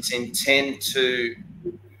authorities intend to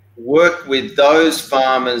work with those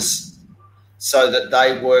farmers so that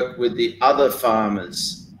they work with the other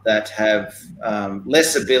farmers that have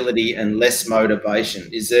less ability and less motivation?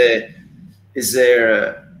 Is there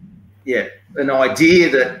an idea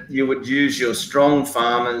that you would use your strong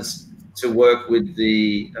farmers to work with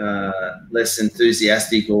the less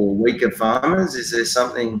enthusiastic or weaker farmers? Is there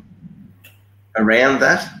something around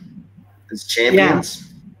that as champions?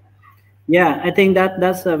 Yeah, I think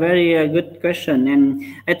that's a very good question, and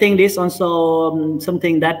I think this also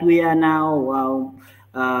something that we are now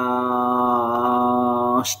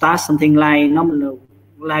start something like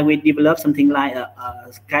we develop something like a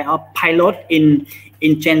kind of pilot in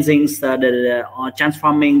changing or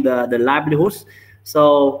transforming the livelihoods.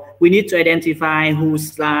 So we need to identify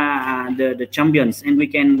who's the champions, and we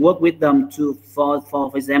can work with them to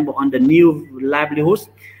for example on the new livelihoods.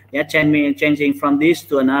 Yeah, changing from this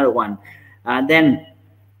to another one. Then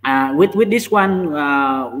with this one,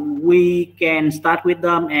 we can start with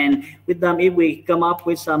them, and with them, if we come up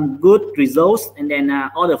with some good results, and then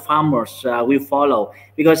other farmers will follow,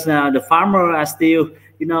 because the farmers are still,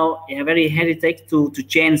 very hesitant to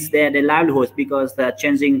change their livelihoods, because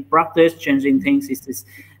changing practice, changing things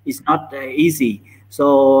is not easy.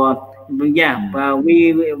 So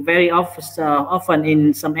we very often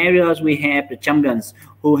in some areas we have the champions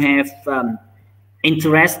who have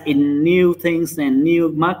interest in new things and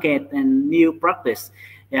new market and new practice.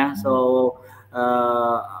 So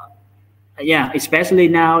especially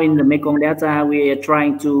now in the Mekong Delta, we are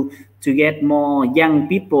trying to get more young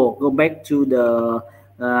people go back to the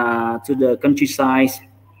countryside.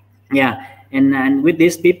 And with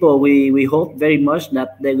these people, we hope very much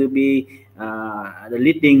that they will be the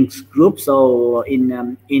leading group. So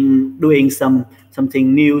in doing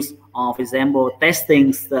something new, or for example,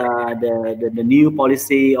 testing the new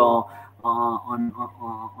policy or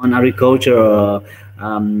on agriculture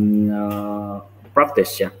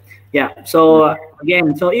practice. So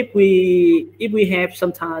again, so if we have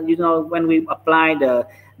some time, when we apply the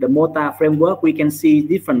MOTA framework, we can see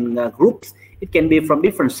different groups. It can be from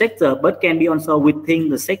different sectors, but can be also within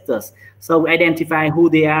the sectors. So we identify who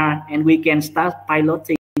they are, and we can start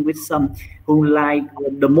piloting with some who like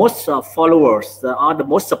the most followers or the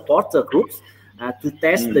most supporter groups to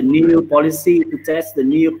test the new policy, to test the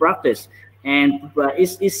new practice, and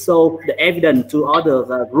it's so the evidence to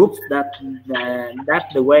other groups that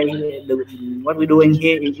the way what we're doing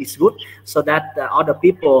here is good, so that other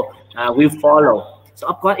people will follow. So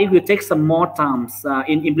of course, it will take some more time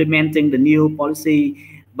in implementing the new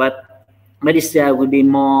policy, but it will be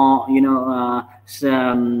more,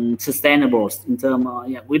 sustainable in terms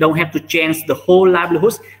of, we don't have to change the whole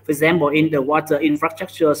livelihoods. For example, in the water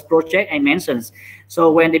infrastructure project I mentioned,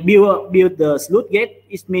 so when they build the sluice gate,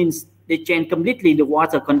 it means they change completely the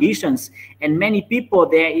water conditions, and many people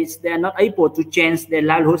they're not able to change their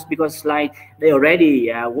livelihoods because like they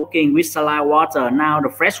already working with saline water. Now the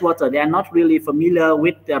fresh water, they are not really familiar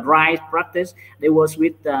with the dry practice. They was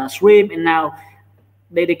with shrimp, and now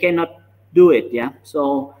they cannot do it. Yeah,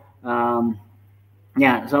 so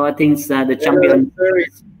yeah, so I think the champion.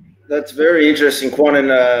 That's very interesting, Quan,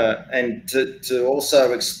 and to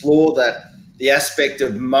also explore that, the aspect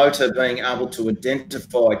of MOTA being able to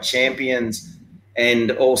identify champions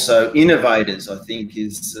and also innovators, I think,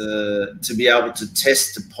 is to be able to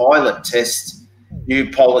pilot test new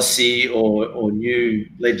policy or new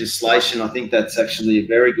legislation. I think that's actually a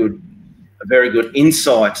very good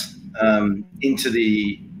insight into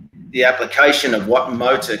the application of what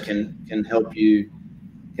MOTA can help you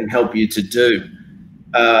to do.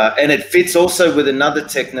 And it fits also with another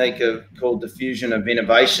technique called diffusion of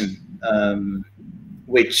innovation,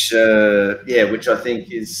 which I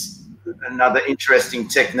think is another interesting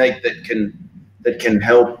technique that can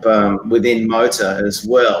help within MOTA as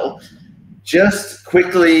well. Just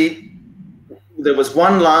quickly, there was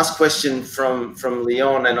one last question from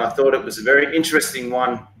Leon, and I thought it was a very interesting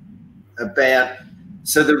one about,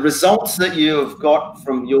 so the results that you have got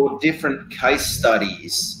from your different case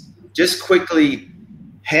studies, just quickly,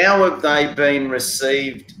 how have they been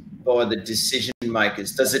received by the decision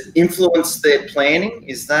makers? Does it influence their planning?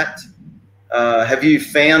 Is that, have you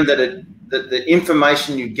found that the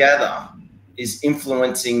information you gather is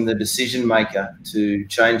influencing the decision maker to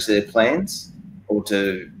change their plans or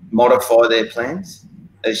to modify their plans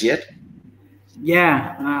as yet?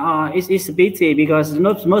 Yeah, it's a pity because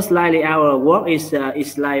most likely our work is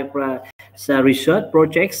like research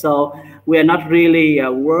project, so we are not really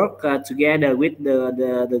work together with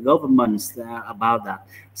the governments about that.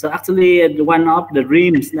 So actually, one of the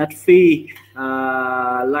dreams that we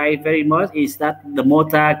like very much is that the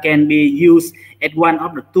MOTA can be used as one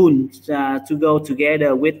of the tools to go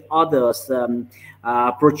together with others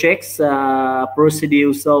projects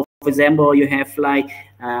procedures. So, for example, you have like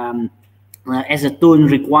as a tool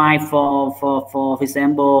required for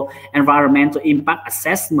example, environmental impact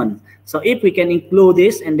assessment. So if we can include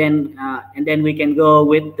this, and then we can go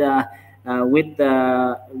with the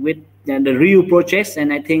real projects,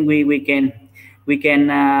 and I think we can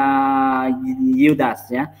use that.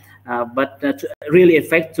 Yeah, but to really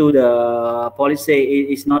affect to the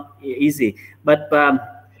policy is not easy. But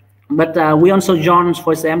we also joined,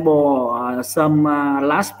 for example, some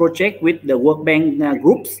last project with the World Bank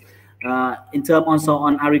groups. In terms also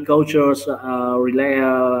on agriculture's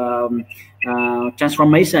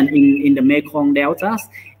transformation in the Mekong deltas,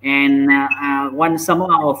 and some of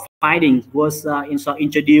our findings was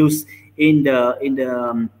introduced in the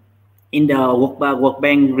World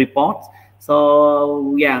Bank report.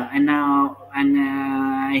 So yeah, and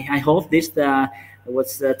I hope this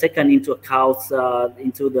was taken into account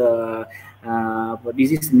into the. But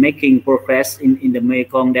this is making progress in the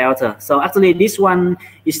Mekong Delta. So actually, this one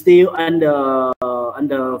is still under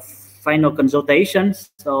final consultations.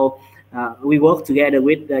 So we work together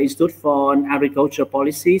with the Institute for Agricultural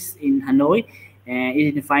Policies in Hanoi, and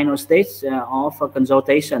in the final stage of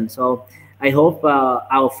consultation. So I hope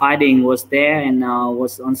our finding was there and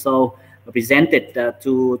was also presented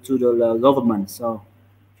to the government. So.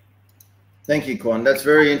 Thank you, Quan. That's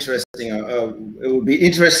very interesting. It will be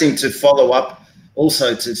interesting to follow up,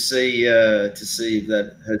 also to see if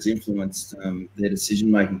that has influenced their decision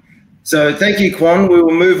making. So, thank you, Quan. We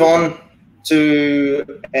will move on to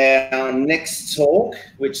our next talk,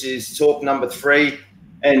 which is talk number 3,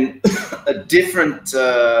 and a different.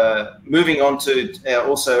 Moving on to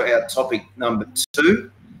also our topic number 2,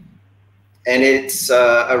 and it's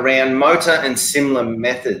around MOTA and similar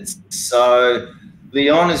methods. So.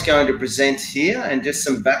 Leon is going to present here, and just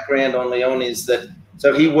some background on Leon is that,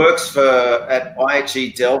 so he works at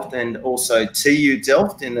IHE Delft and also TU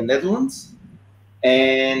Delft in the Netherlands,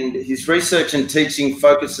 and his research and teaching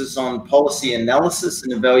focuses on policy analysis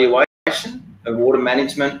and evaluation of water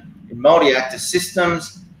management in multi-actor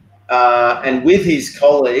systems, and with his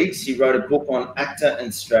colleagues he wrote a book on actor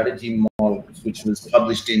and strategy models, which was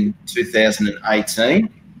published in 2018.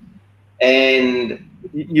 And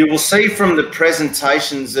you will see from the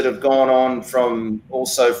presentations that have gone on from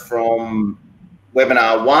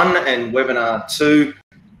webinar 1 and webinar 2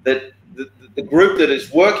 that the group that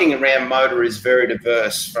is working around MOTA is very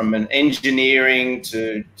diverse, from an engineering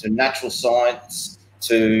to natural science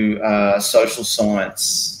to social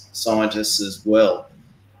scientists as well.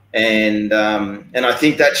 And I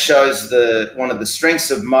think that shows one of the strengths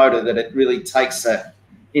of MOTA, that it really takes that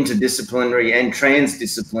interdisciplinary and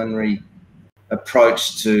transdisciplinary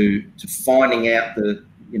approach to finding out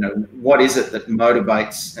you know, what is it that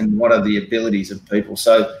motivates and what are the abilities of people.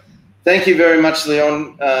 So thank you very much,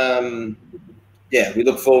 Leon. Yeah, we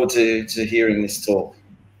look forward to hearing this talk.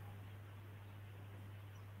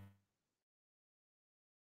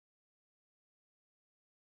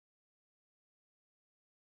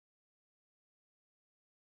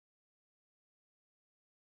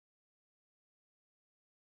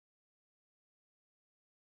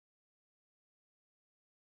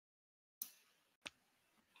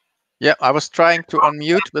 Yeah, I was trying to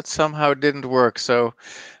unmute, but somehow it didn't work. So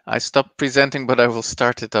I stopped presenting, but I will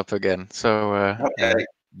start it up again. So Okay.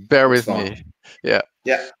 Bear That's with fine. me. Yeah.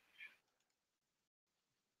 Yeah.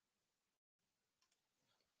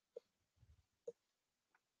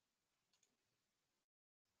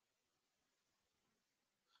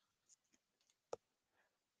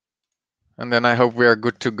 And then I hope we are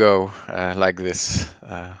good to go like this.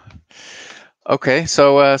 Okay,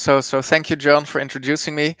 so thank you, John, for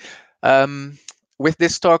introducing me. With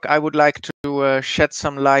this talk, I would like to shed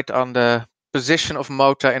some light on the position of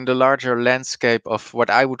MOTA in the larger landscape of what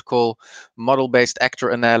I would call model-based actor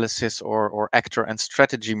analysis or actor and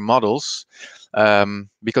strategy models.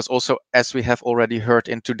 Because also, as we have already heard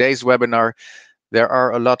in today's webinar, there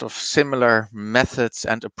are a lot of similar methods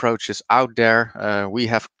and approaches out there. We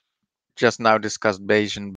have just now discussed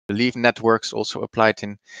Bayesian belief networks, also applied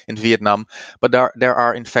in Vietnam, but there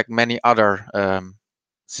are in fact many other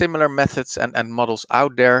similar methods and models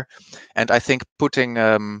out there, and I think putting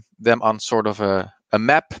them on sort of a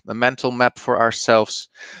map, a mental map for ourselves,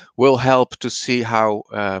 will help to see how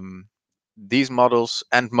these models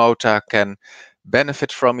and MOTA can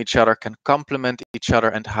benefit from each other, can complement each other,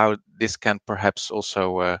 and how this can perhaps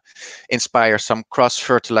also inspire some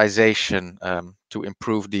cross-fertilization to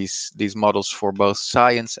improve these models for both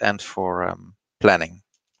science and for planning.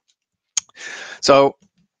 So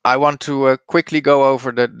I want to quickly go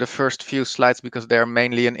over the first few slides because they're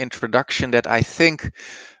mainly an introduction that I think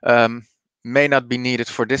may not be needed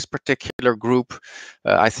for this particular group.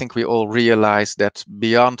 I think we all realize that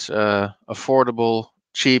beyond affordable,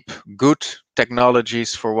 cheap, good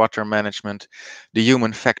technologies for water management, the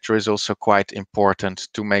human factor is also quite important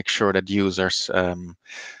to make sure that users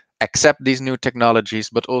accept these new technologies,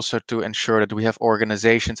 but also to ensure that we have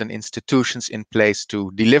organizations and institutions in place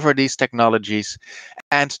to deliver these technologies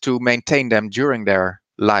and to maintain them during their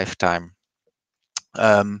lifetime.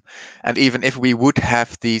 And even if we would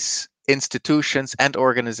have these institutions and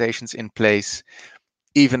organizations in place,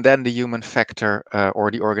 even then the human factor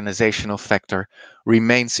or the organizational factor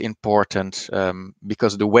remains important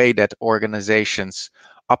because the way that organizations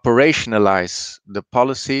operationalize the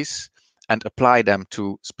policies and apply them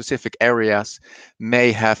to specific areas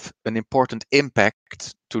may have an important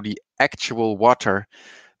impact to the actual water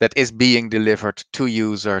that is being delivered to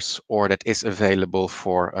users or that is available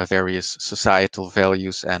for various societal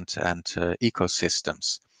values and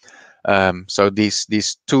ecosystems. So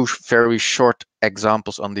these two very short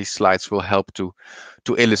examples on these slides will help to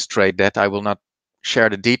illustrate that. I will not share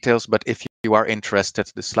the details, but if you are interested,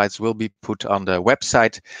 the slides will be put on the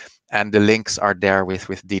website and the links are there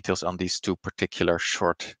with details on these two particular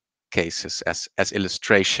short cases as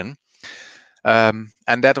illustration. And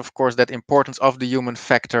that, of course, that importance of the human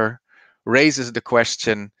factor raises the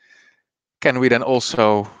question, can we then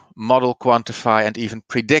also model, quantify, and even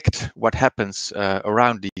predict what happens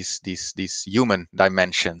around these human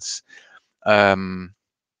dimensions?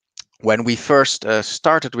 When we first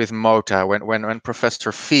started with MOTA, when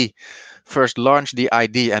Professor Fee first launched the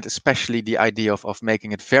idea, and especially the idea of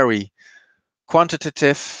making it very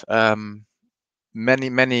quantitative,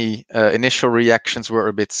 many initial reactions were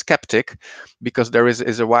a bit skeptic because there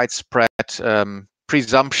is a widespread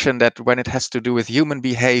presumption that when it has to do with human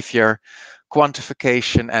behavior,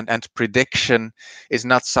 quantification and prediction is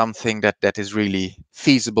not something that is really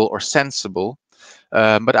feasible or sensible.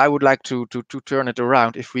 But I would like to turn it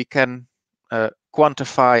around. If we can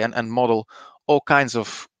quantify and model all kinds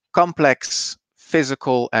of complex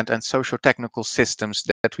physical and socio-technical systems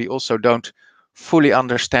that we also don't fully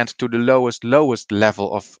understand to the lowest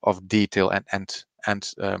level of detail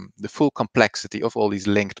and the full complexity of all these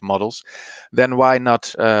linked models, then why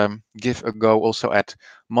not give a go also at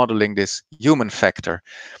modeling this human factor?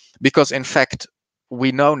 Because in fact,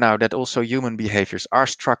 we know now that also human behaviors are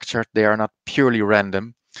structured, they are not purely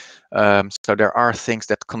random. So there are things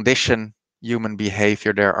that condition human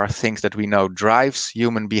behavior, there are things that we know drives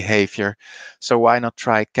human behavior. So why not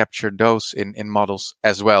try capture those in models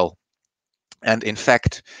as well? And in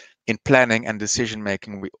fact, in planning and decision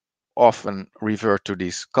making, we often revert to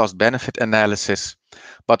these cost-benefit analysis.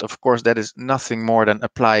 But of course, that is nothing more than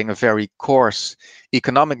applying a very coarse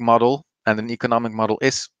economic model and an economic model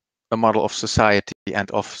is a model of society and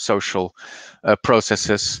of social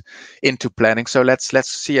processes into planning. So let's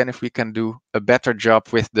see and if we can do a better job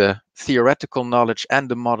with the theoretical knowledge and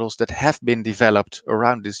the models that have been developed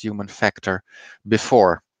around this human factor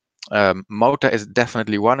before. MOTA is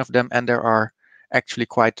definitely one of them, and there are actually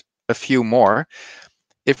quite a few more.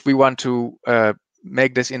 If we want to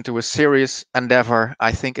make this into a serious endeavor,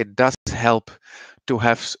 I think it does help to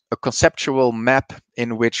have a conceptual map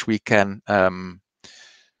in which we can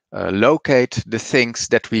locate the things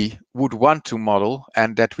that we would want to model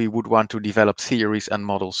and that we would want to develop theories and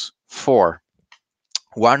models for.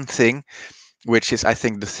 One thing, which is, I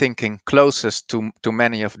think, the thinking closest to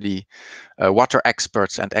many of the water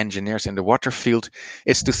experts and engineers in the water field,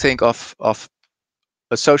 is to think of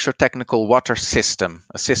a socio-technical water system,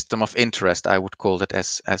 a system of interest. I would call it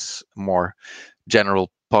as more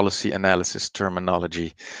general policy analysis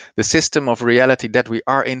terminology. The system of reality that we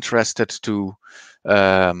are interested to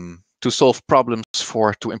solve problems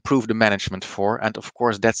for, to improve the management for. And of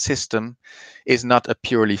course, that system is not a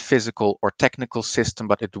purely physical or technical system,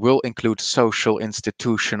 but it will include social,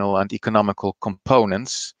 institutional, and economical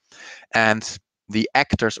components. And the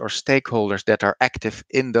actors or stakeholders that are active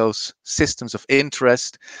in those systems of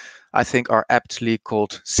interest, I think, are aptly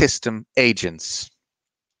called system agents.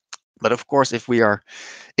 But of course, if we are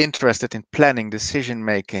interested in planning,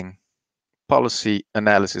 decision-making, policy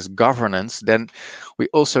analysis, governance, then we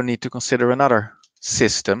also need to consider another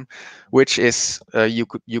system, which is you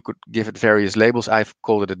could give it various labels. I've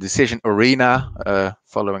called it a decision arena,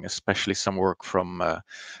 following especially some work from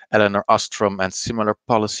Eleanor Ostrom and similar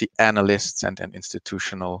policy analysts and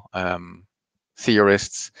institutional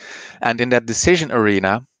theorists. And in that decision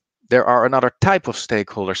arena, there are another type of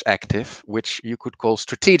stakeholders active, which you could call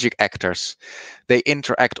strategic actors. They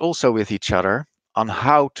interact also with each other on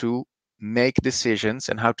how to make decisions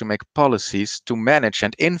and how to make policies to manage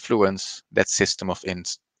and influence that system of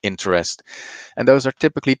interest. And those are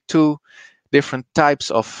typically two different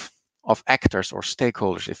types of actors or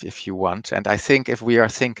stakeholders, if you want. And I think if we are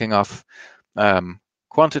thinking of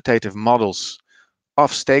quantitative models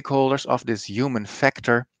of stakeholders, of this human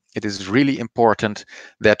factor, it is really important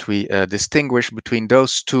that we distinguish between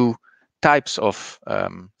those two types of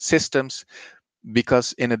systems,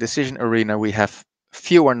 because in a decision arena we have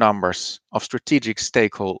fewer numbers of strategic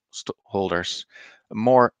stakeholders,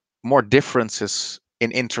 more differences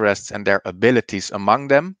in interests and their abilities among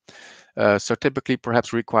them. So typically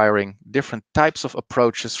perhaps requiring different types of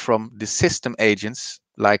approaches from the system agents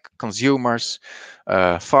like consumers,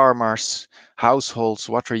 farmers, households,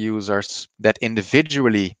 water users, that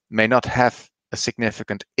individually may not have a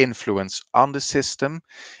significant influence on the system.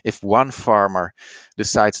 If one farmer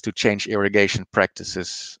decides to change irrigation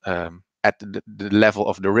practices at the level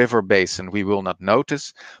of the river basin, we will not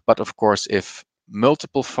notice. But of course, if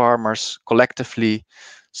multiple farmers collectively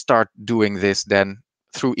start doing this, then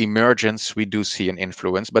through emergence, we do see an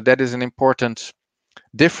influence. But that is an important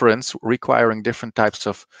difference, requiring different types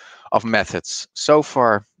of methods. So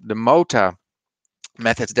far, the MOTA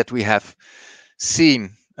methods that we have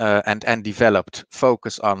seen and developed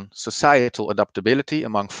focus on societal adaptability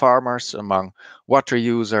among farmers, among water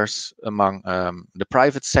users, among the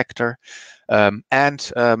private sector.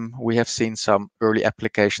 And we have seen some early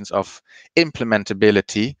applications of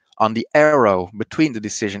implementability on the arrow between the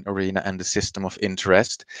decision arena and the system of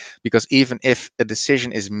interest. Because even if a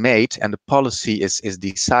decision is made and the policy is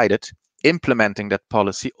decided, implementing that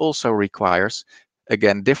policy also requires,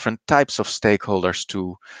 again, different types of stakeholders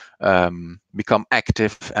to become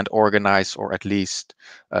active and organize, or at least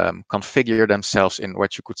configure themselves in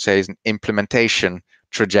what you could say is an implementation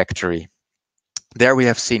trajectory. There we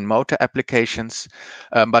have seen MOTA applications,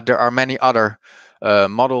 but there are many other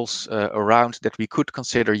models around that we could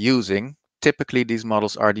consider using. Typically, these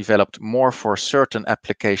models are developed more for certain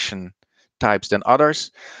application types than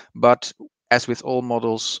others, but as with all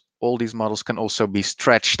models, all these models can also be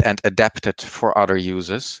stretched and adapted for other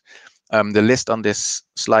uses. The list on this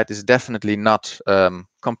slide is definitely not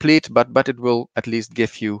complete, but it will at least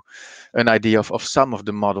give you an idea of some of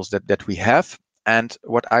the models that we have. And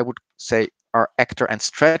what I would say are actor and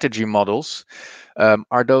strategy models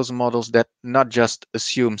are those models that not just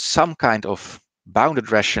assume some kind of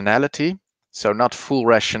bounded rationality, so not full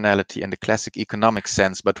rationality in the classic economic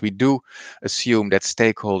sense, but we do assume that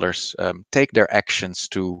stakeholders take their actions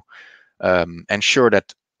to ensure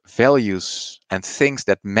that values and things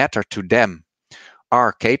that matter to them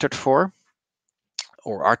are catered for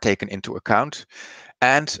or are taken into account.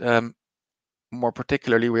 And more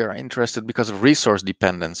particularly, we are interested because of resource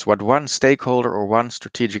dependence. What one stakeholder or one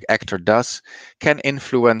strategic actor does can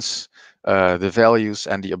influence the values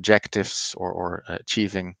and the objectives or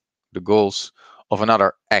achieving the goals of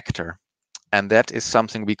another actor. And that is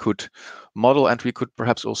something we could model, and we could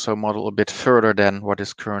perhaps also model a bit further than what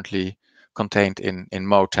is currently contained in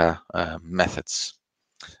MOTA methods.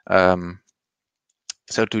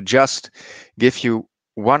 So to just give you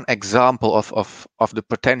one example of the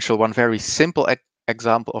potential, one very simple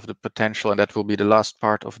example of the potential, and that will be the last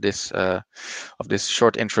part of this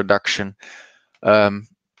short introduction.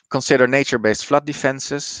 Consider nature-based flood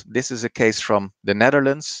defenses. This is a case from the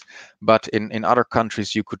Netherlands, but in other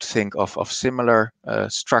countries you could think of similar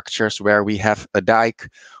structures where we have a dike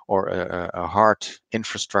or a hard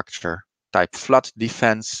infrastructure type flood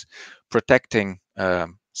defense protecting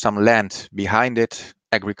some land behind it,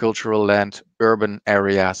 agricultural land, urban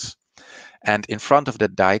areas. And in front of the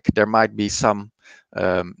dike, there might be some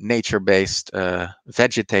nature-based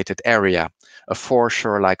vegetated area, a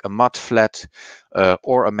foreshore like a mud flat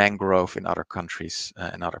or a mangrove in other countries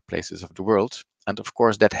and other places of the world. And of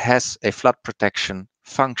course, that has a flood protection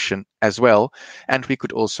function as well. And we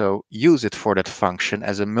could also use it for that function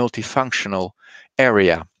as a multifunctional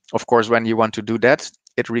area. Of course, when you want to do that,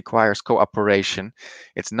 it requires cooperation.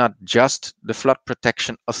 It's not just the flood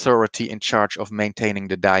protection authority in charge of maintaining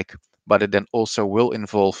the dike, but it then also will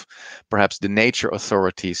involve perhaps the nature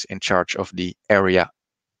authorities in charge of the area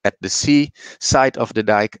at the sea side of the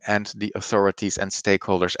dike and the authorities and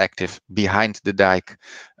stakeholders active behind the dike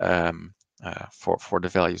for the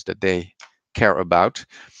values that they care about.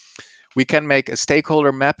 We can make a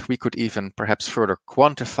stakeholder map. We could even perhaps further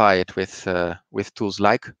quantify it with tools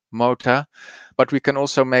like MOTA, but we can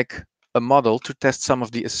also make a model to test some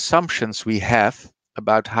of the assumptions we have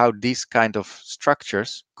about how these kind of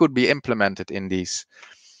structures could be implemented in these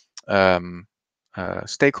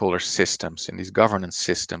stakeholder systems, in these governance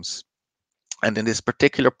systems. And in this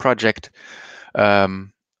particular project,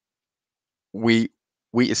 we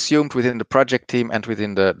assumed within the project team and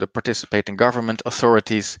within the participating government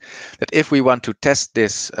authorities that if we want to test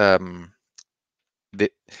this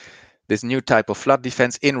this new type of flood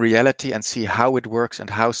defense in reality and see how it works and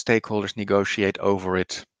how stakeholders negotiate over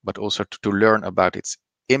it, but also to learn about its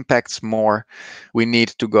impacts more, we need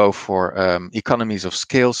to go for economies of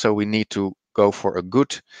scale. So we need to go for a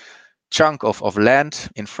good chunk of land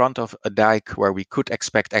in front of a dike where we could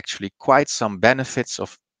expect actually quite some benefits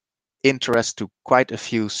of interest to quite a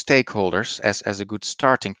few stakeholders as a good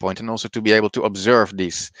starting point, and also to be able to observe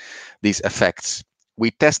these effects. We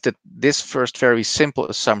tested this first very simple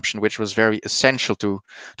assumption, which was very essential to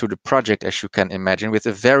the project, as you can imagine, with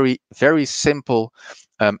a very, very simple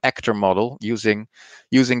actor model using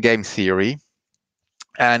game theory.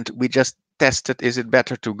 And we just tested, is it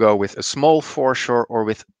better to go with a small foreshore or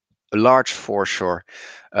with a large foreshore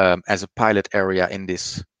as a pilot area in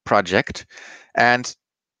this project? And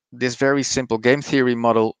this very simple game theory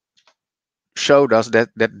model showed us that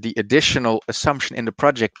the additional assumption in the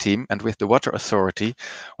project team and with the water authority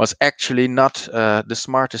was actually not the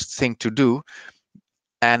smartest thing to do.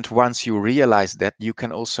 And once you realize that, you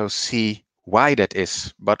can also see why that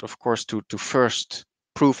is. But of course, to first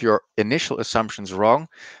prove your initial assumptions wrong,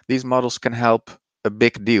 these models can help a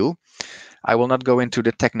big deal. I will not go into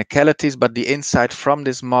the technicalities, but the insight from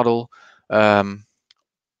this model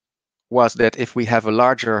was that if we have a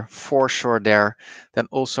larger foreshore there, then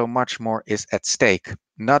also much more is at stake,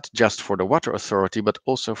 not just for the water authority, but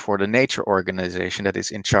also for the nature organization that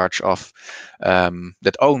is in charge of,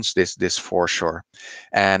 that owns this foreshore.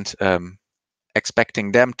 And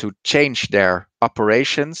expecting them to change their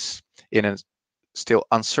operations in a still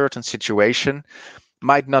uncertain situation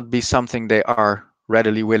might not be something they are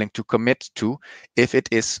readily willing to commit to if it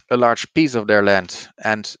is a large piece of their land,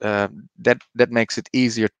 and that makes it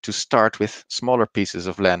easier to start with smaller pieces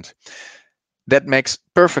of land. That makes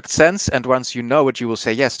perfect sense, and once you know it, you will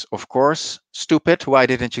say, yes, of course, stupid, why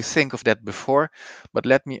didn't you think of that before? But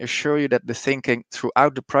let me assure you that the thinking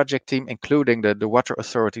throughout the project team, including the water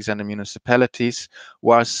authorities and the municipalities,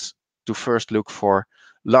 was to first look for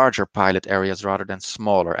larger pilot areas rather than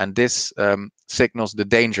smaller, and this signals the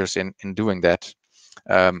dangers in doing that.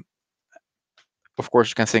 Of course,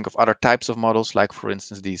 you can think of other types of models, like, for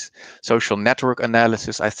instance, these social network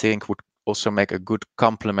analysis, I think, would also make a good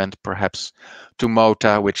complement, perhaps, to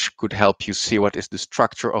MOTA, which could help you see what is the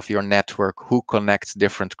structure of your network, who connects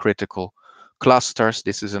different critical clusters.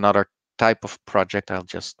 This is another type of project. I'll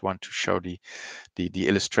just want to show the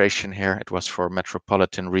illustration here. It was for a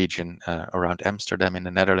metropolitan region around Amsterdam in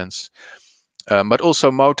the Netherlands. But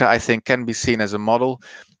also MOTA, I think, can be seen as a model,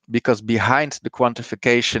 because behind the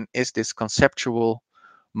quantification is this conceptual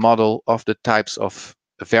model of the types of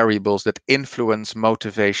variables that influence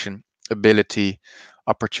motivation, ability,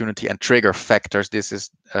 opportunity and trigger factors. This is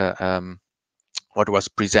what was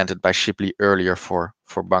presented by Shibly earlier for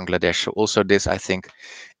Bangladesh. So also this, I think,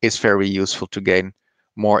 is very useful to gain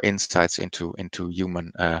more insights into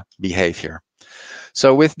human behavior.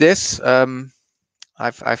 So with this,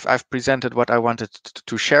 I've presented what I wanted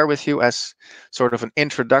to share with you as sort of an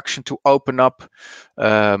introduction to open up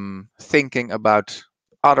thinking about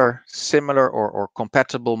other similar or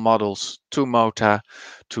compatible models to MOTA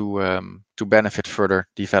to benefit further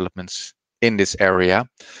developments in this area.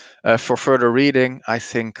 For further reading, I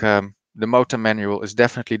think the MOTA manual is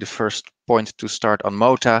definitely the first point to start on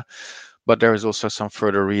MOTA, but there is also some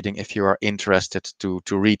further reading if you are interested to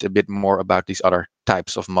read a bit more about these other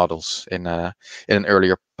types of models in an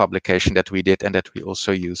earlier publication that we did and that we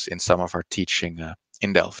also use in some of our teaching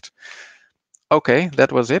in Delft. Okay,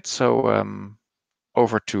 that was it. So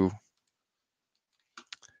over to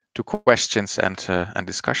questions and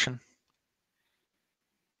discussion.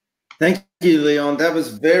 Thank you, Leon. That was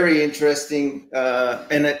very interesting,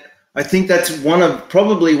 and I think that's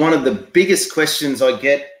probably one of the biggest questions I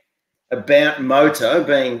get about MOTA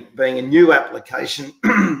being a new application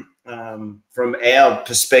from our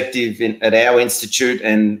perspective at our institute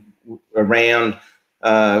and around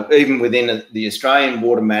even within the Australian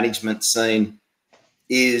water management scene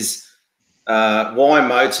is why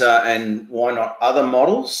MOTA and why not other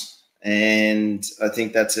models? And I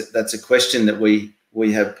think that's a question that we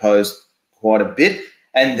have posed quite a bit,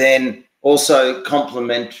 and then also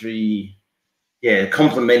complementary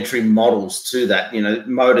models to that. You know,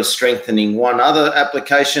 MOTA strengthening one other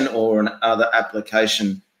application or another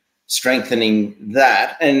application strengthening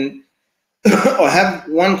that. And I have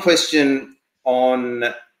one question on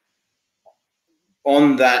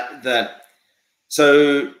that.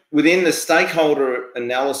 So within the stakeholder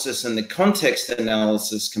analysis and the context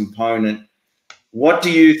analysis component, what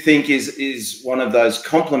do you think is one of those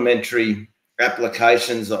complementary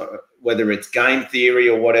applications, whether it's game theory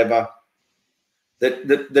or whatever,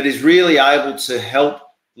 that is really able to help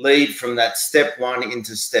lead from that step one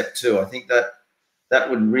into step two? I think that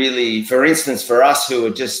would really, for instance, for us who are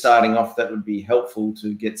just starting off, that would be helpful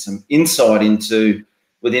to get some insight into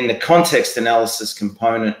within the context analysis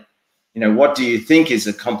component. You know, what do you think is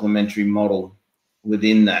a complementary model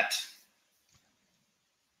within that?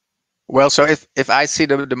 Well, so if I see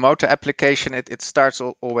the MOTA application, it starts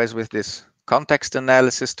always with this context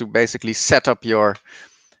analysis to basically set up your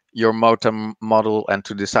MOTA model and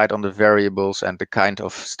to decide on the variables and the kind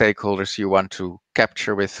of stakeholders you want to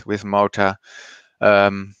capture with MOTA.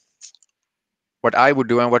 What I would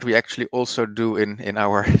do and what we actually also do in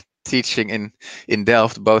our teaching in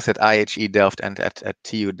Delft, both at IHE Delft and at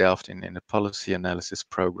TU Delft in the policy analysis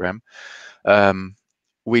program,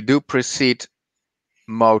 we do precede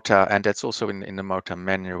MOTA, and that's also in the MOTA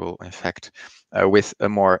manual, in fact, with a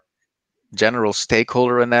more general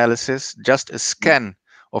stakeholder analysis, just a scan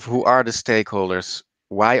of who are the stakeholders,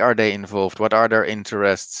 why are they involved, what are their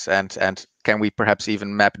interests, and can we perhaps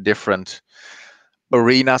even map different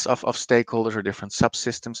arenas of stakeholders or different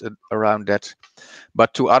subsystems around that.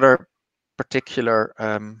 But to other particular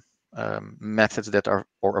methods that are,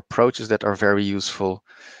 or approaches that are very useful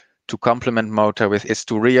to complement MOTA with, is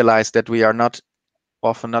to realize that we are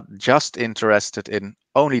often not just interested in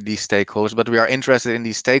only these stakeholders, but we are interested in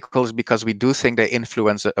these stakeholders because we do think they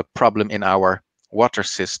influence a problem in our water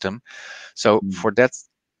system. So for that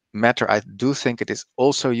matter, I do think it is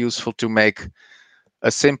also useful to make a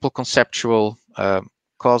simple conceptual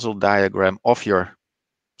causal diagram of your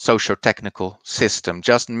socio-technical system.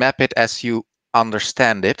 Just map it as you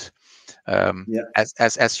understand it,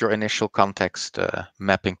 as your initial context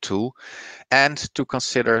mapping tool, and to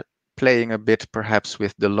consider playing a bit perhaps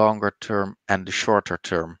with the longer term and the shorter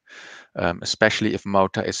term, especially if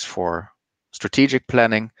MOTA is for strategic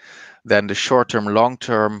planning. Then the short term, long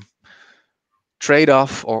term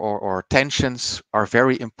trade-off or tensions are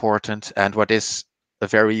very important. And what is a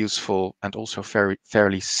very useful and also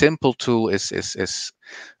fairly simple tool is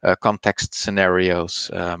context scenarios,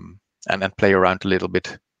 and then play around a little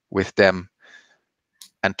bit with them.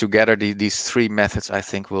 And together, these three methods, I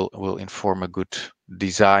think, will inform a good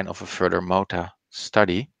design of a further MOTA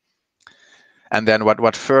study. And then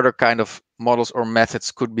what further kind of models or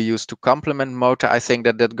methods could be used to complement MOTA? I think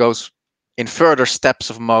that goes in further steps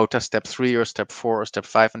of MOTA, step 3 or step 4 or step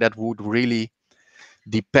 5, and that would really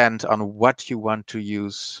depend on what you want to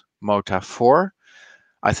use MOTA for.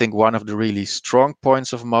 I think one of the really strong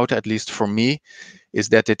points of MOTA, at least for me, is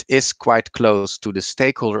that it is quite close to the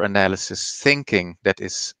stakeholder analysis thinking that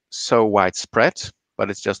is so widespread, but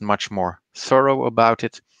it's just much more thorough about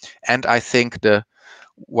it. And I think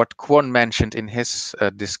what Quan mentioned in his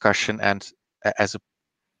discussion, and as a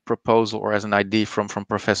proposal or as an idea from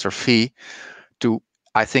Professor Fee,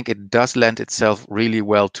 I think it does lend itself really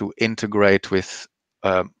well to integrate with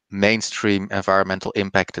mainstream environmental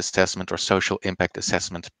impact assessment or social impact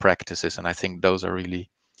assessment practices, and I think those are really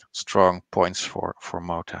strong points for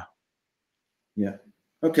MOTA. Yeah.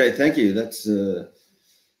 Okay. Thank you. That's a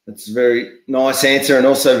very nice answer, and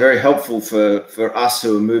also very helpful for us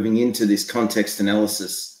who are moving into this context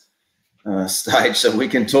analysis stage. So we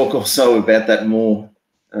can talk also about that more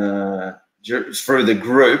through the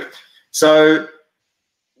group. So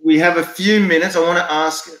we have a few minutes. I want to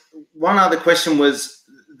ask one other question. Was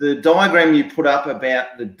the diagram you put up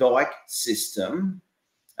about the dike system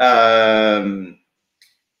and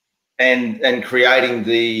creating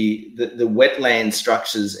the wetland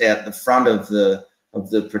structures out the front of the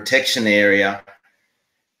protection area?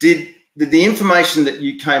 Did the information that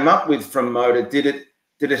you came up with from MOTA, did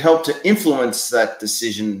it help to influence that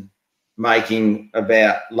decision making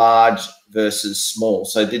about large versus small?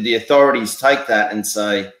 So did the authorities take that and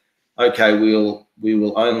say, okay, we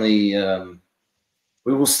will only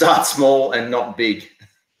we will start small and not big?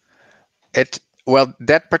 Well,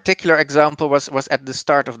 that particular example was at the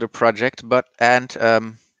start of the project,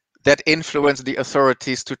 that influenced the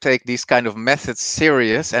authorities to take these kind of methods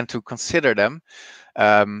serious and to consider them.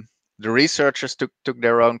 The researchers took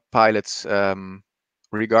their own pilots,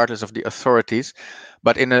 regardless of the authorities,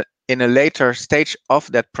 but in a later stage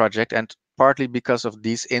of that project, and partly because of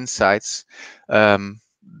these insights,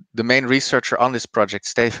 the main researcher on this project,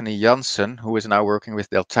 Stephanie Janssen, who is now working with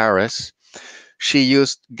Deltares, she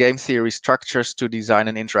used game theory structures to design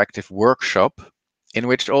an interactive workshop in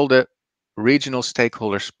which all the regional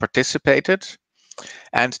stakeholders participated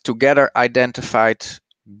and together identified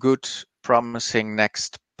good, promising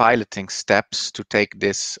next piloting steps to take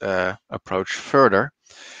this approach further.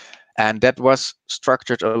 And that was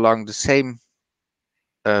structured along the same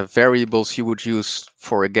variables you would use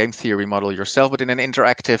for a game theory model yourself, but in an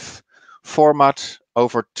interactive format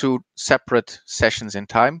over 2 separate sessions in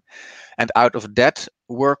time. And out of that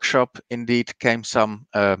workshop, indeed, came some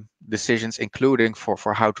decisions, including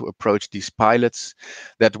for how to approach these pilots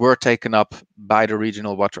that were taken up by the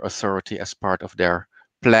Regional Water Authority as part of their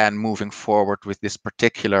plan moving forward with this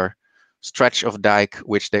particular stretch of dike,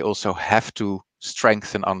 which they also have to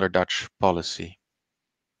strengthen under Dutch policy.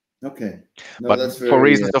 Okay. No, but that's for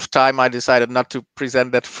reasons of time, I decided not to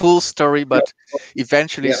present that full story, but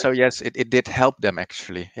eventually, yeah. so yes, it did help them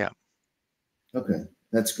actually. Yeah. Okay,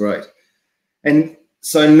 that's great. And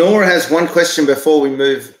so Nora has one question before we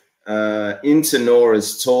move into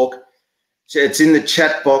Nora's talk. It's in the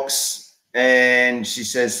chat box, and she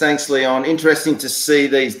says, thanks, Leon. Interesting to see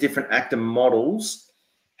these different actor models.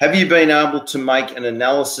 Have you been able to make an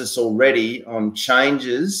analysis already on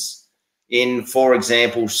changes in, for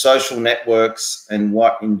example, social networks and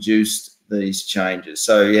what induced these changes?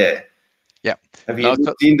 So, yeah. Have you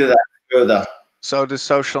looked into that further? So the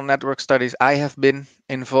social network studies I have been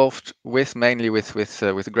involved with, mainly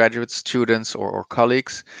with graduate students or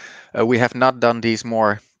colleagues, we have not done these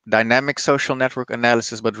more dynamic social network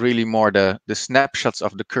analysis, but really more the snapshots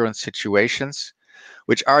of the current situations,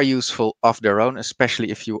 which are useful of their own, especially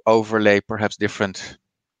if you overlay perhaps different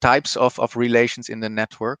types of relations in the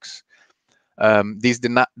networks. These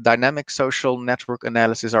dynamic social network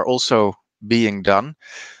analysis are also being done,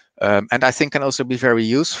 and I think can also be very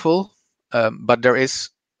useful. But there is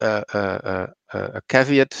a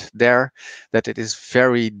caveat there that it is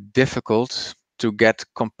very difficult to get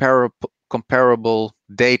comparable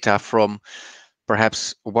data from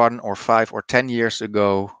perhaps 1 or 5 or 10 years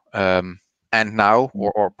ago and now,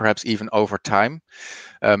 or perhaps even over time.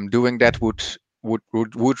 Doing that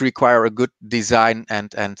would require a good design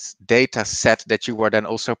and data set that you are then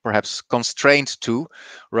also perhaps constrained to,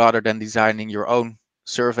 rather than designing your own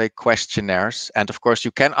survey questionnaires. And of course,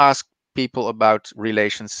 you can ask people about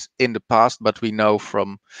relations in the past, but we know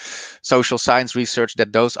from social science research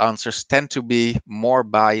that those answers tend to be more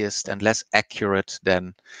biased and less accurate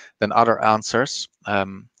than other answers.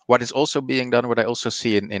 What is also being done, what I also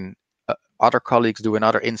see in other colleagues do in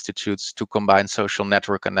other institutes, to combine social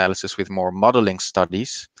network analysis with more modeling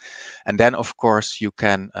studies. And then, of course, you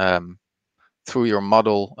can, through your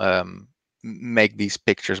model, make these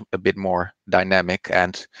pictures a bit more dynamic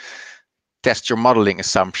and test your modeling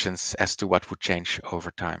assumptions as to what would change over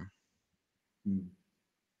time.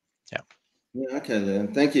 Yeah. Okay,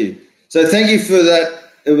 then. Thank you. So thank you for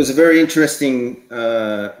that. It was a very interesting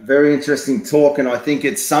talk, and I think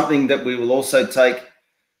it's something that we will also take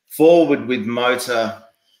forward with MOTA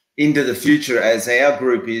into the future, as our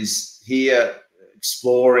group is here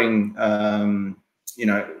exploring, and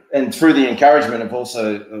through the encouragement of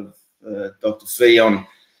also of Dr. Fee on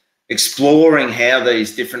exploring how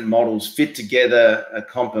these different models fit together, a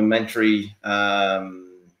complementary, to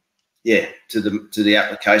the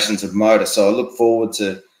applications of MOTA. So I look forward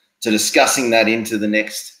to discussing that into the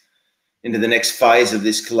next phase of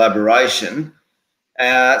this collaboration.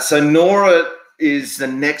 So Nora is the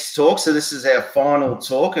next talk. So this is our final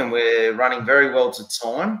talk, and we're running very well to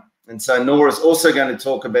time. And so Nora is also going to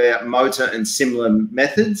talk about MOTA and similar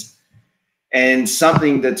methods and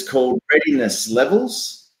something that's called Readiness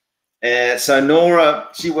Levels. So Nora,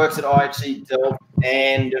 she works at IHE Delft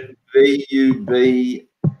and VUB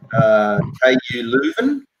KU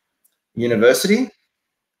Leuven University.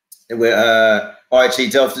 Where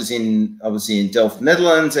IHE Delft is obviously in Delft,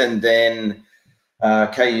 Netherlands, and then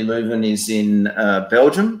KU Leuven is in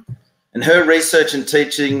Belgium. And her research and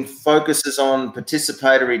teaching focuses on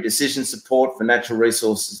participatory decision support for natural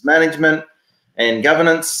resources management and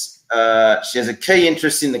governance. She has a key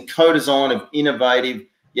interest in the co-design of innovative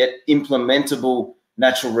yet implementable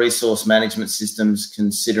natural resource management systems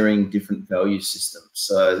considering different value systems.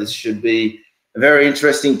 So this should be a very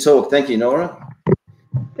interesting talk. Thank you, Nora.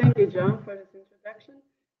 Thank you, John, for this introduction.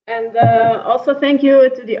 And also thank you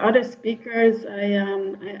to the other speakers.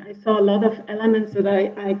 I saw a lot of elements that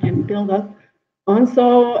I can build up on.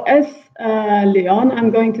 So as Leon, I'm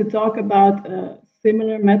going to talk about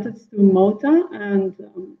similar methods to MOTA, and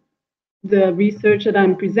the research that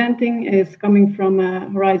I'm presenting is coming from a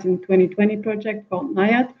Horizon 2020 project called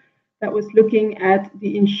NIAD that was looking at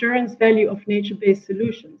the insurance value of nature-based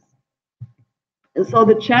solutions. And so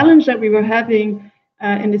the challenge that we were having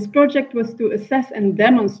in this project was to assess and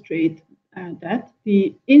demonstrate that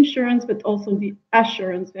the insurance, but also the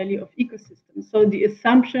assurance value of ecosystems. So the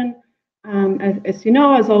assumption, as you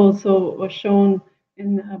know, as also was shown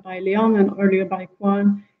by Leon and earlier by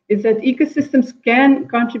Quan, is that ecosystems can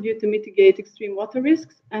contribute to mitigate extreme water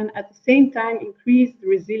risks and at the same time increase the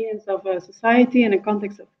resilience of a society in a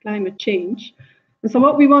context of climate change. And so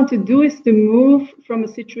what we want to do is to move from a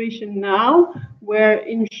situation now where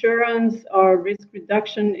insurance or risk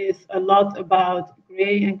reduction is a lot about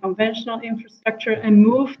gray and conventional infrastructure and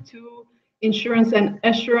move to insurance and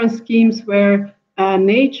assurance schemes where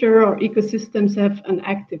nature or ecosystems have an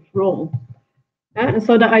active role. And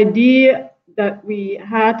so the idea that we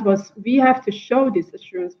had was we have to show this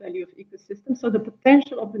assurance value of ecosystems, so the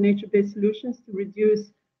potential of the nature-based solutions to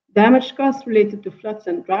reduce damage costs related to floods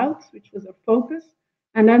and droughts, which was our focus,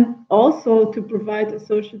 and then also to provide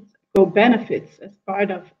associated co-benefits as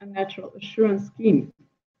part of a natural assurance scheme.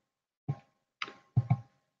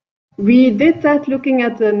 We did that looking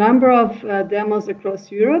at a number of demos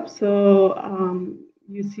across Europe. So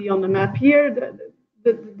you see on the map here,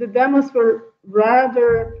 the demos were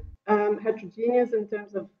rather heterogeneous in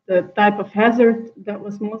terms of the type of hazard that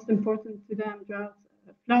was most important to them: droughts,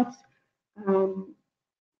 floods,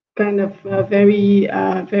 kind of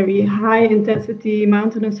very high intensity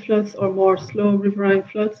mountainous floods or more slow riverine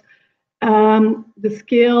floods. The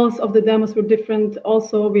scales of the demos were different.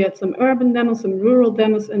 Also, we had some urban demos, some rural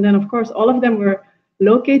demos, and then of course all of them were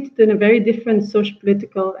located in a very different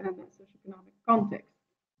socio-political and socio-economic context.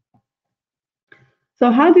 So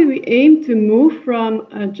how do we aim to move from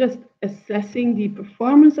just assessing the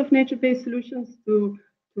performance of nature-based solutions to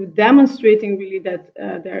demonstrating really that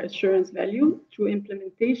their assurance value through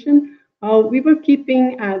implementation? We were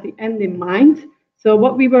keeping the end in mind. So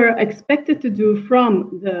what we were expected to do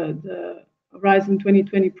from the Horizon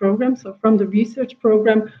 2020 program, so from the research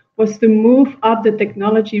program, was to move up the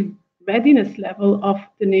technology readiness level of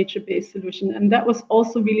the nature-based solution. And that was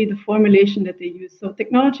also really the formulation that they used. So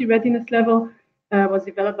technology readiness level was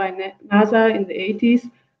developed by NASA in the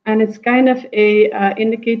 80s, and it's kind of a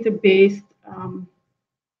indicator-based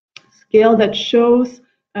scale that shows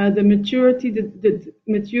the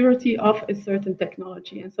maturity of a certain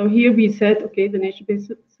technology. And so here we said, okay, the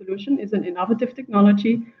nature-based solution is an innovative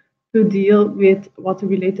technology to deal with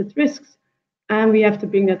water-related risks, and we have to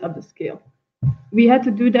bring that up the scale. We had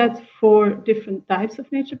to do that for different types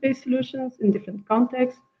of nature-based solutions in different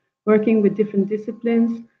contexts, working with different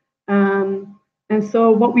disciplines. And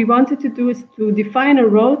so what we wanted to do is to define a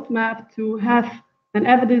roadmap to have an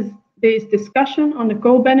evidence-based discussion on the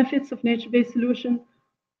co-benefits of nature-based solution,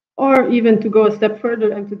 or even to go a step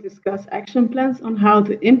further and to discuss action plans on how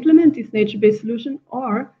to implement this nature-based solution.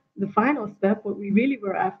 Or the final step, what we really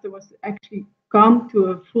were after, was to actually come to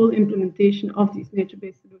a full implementation of these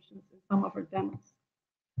nature-based solutions in some of our demos.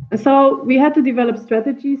 And so we had to develop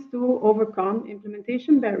strategies to overcome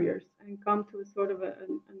implementation barriers and come to a sort of a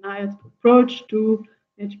NIAD approach to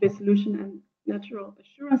nature-based solution and natural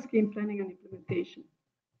assurance scheme planning and implementation.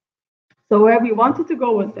 So where we wanted to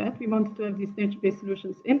go was that we wanted to have these nature-based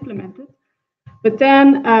solutions implemented, But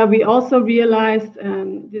then we also realized,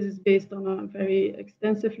 and this is based on a very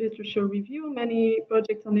extensive literature review, many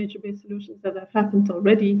projects on nature-based solutions that have happened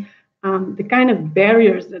already, the kind of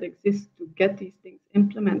barriers that exist to get these things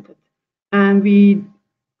implemented. And we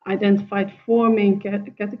identified 4 main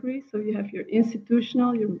categories. So you have your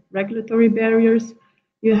institutional, your regulatory barriers,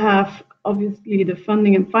 you have obviously the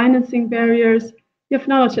funding and financing barriers, you have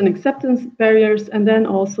knowledge and acceptance barriers, and then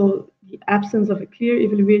also the absence of a clear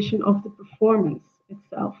evaluation of the performance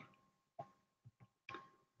itself.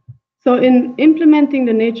 So in implementing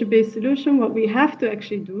the nature-based solution, what we have to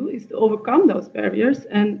actually do is to overcome those barriers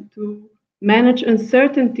and to manage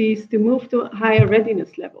uncertainties to move to higher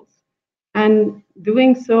readiness levels. And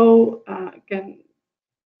doing so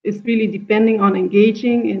is really depending on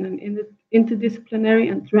engaging in an interdisciplinary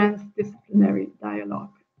and transdisciplinary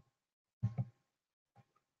dialogue.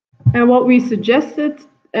 And what we suggested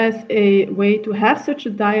as a way to have such a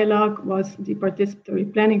dialogue was the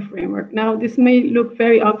participatory planning framework. Now, this may look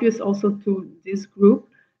very obvious also to this group,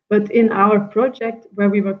 but in our project, where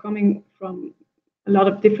we were coming from a lot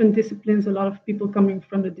of different disciplines, a lot of people coming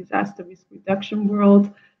from the disaster risk reduction world,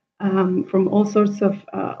 from all sorts of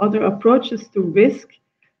other approaches to risk,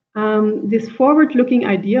 this forward-looking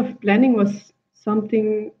idea of planning was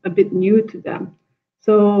something a bit new to them.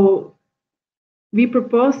 So we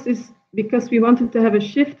proposed this because we wanted to have a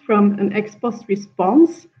shift from an ex post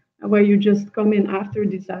response, where you just come in after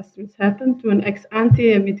disasters happen, to an ex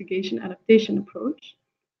ante mitigation adaptation approach.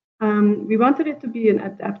 We wanted it to be an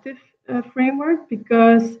adaptive framework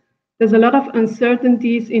because there's a lot of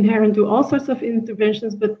uncertainties inherent to all sorts of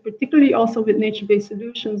interventions, but particularly also with nature-based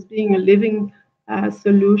solutions being a living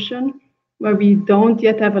solution, where we don't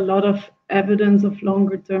yet have a lot of evidence of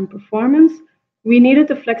longer-term performance. We needed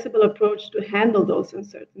a flexible approach to handle those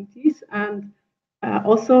uncertainties, and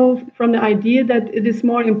also from the idea that it is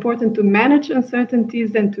more important to manage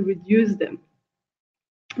uncertainties than to reduce them.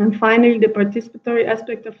 And finally, the participatory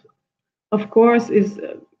aspect of course, is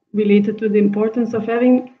related to the importance of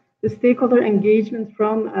having the stakeholder engagement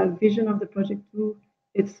from a vision of the project to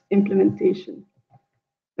its implementation.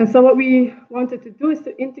 And so what we wanted to do is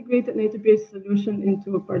to integrate a nature-based solution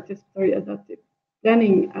into a participatory adaptive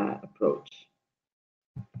planning approach.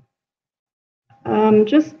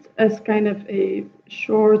 Just as kind of a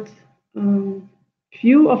short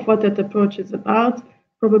view of what that approach is about,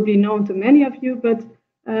 probably known to many of you, but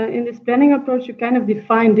in this planning approach, you kind of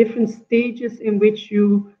define different stages in which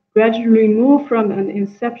you gradually move from an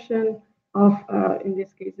inception of, in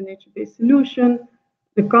this case, a nature-based solution,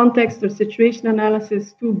 the context or situation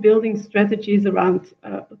analysis, to building strategies around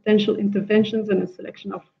potential interventions and a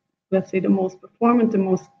selection of, let's say, the most performant, the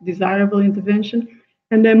most desirable intervention,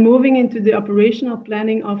 and then moving into the operational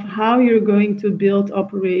planning of how you're going to build,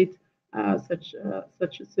 operate such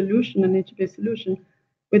a solution, a nature-based solution,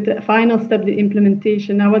 with the final step, the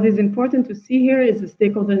implementation. Now, what is important to see here is the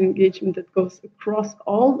stakeholder engagement that goes across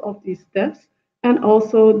all of these steps, and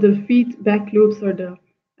also the feedback loops or the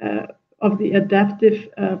of the adaptive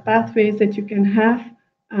pathways that you can have,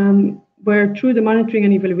 where through the monitoring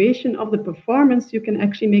and evaluation of the performance, you can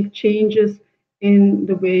actually make changes in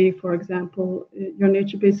the way, for example, your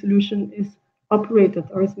nature-based solution is operated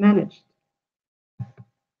or is managed.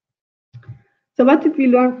 So what did we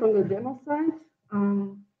learn from the demo sites?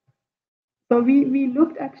 So we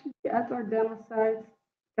looked actually at our demo sites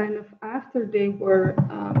kind of after they were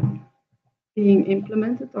being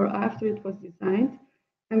implemented or after it was designed.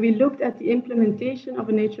 And we looked at the implementation of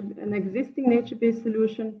an existing nature-based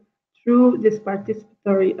solution through this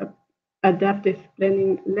participatory adaptive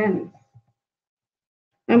planning lens.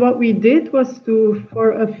 And what we did was to,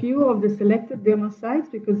 for a few of the selected demo sites,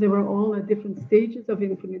 because they were all at different stages of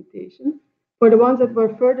implementation, for the ones that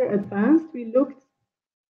were further advanced, we looked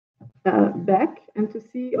back and to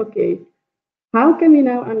see, okay, how can we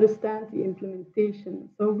now understand the implementation?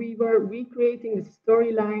 So we were recreating the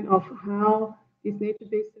storyline of how these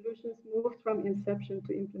nature-based solutions moved from inception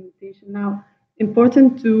to implementation. Now,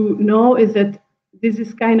 important to know is that this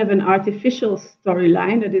is kind of an artificial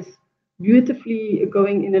storyline that is beautifully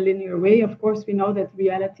going in a linear way. Of course, we know that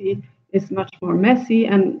reality is much more messy,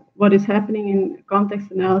 and what is happening in context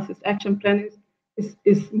analysis, action planning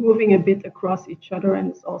is moving a bit across each other, and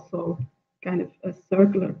it's also kind of a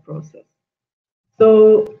circular process.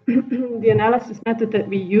 So the analysis method that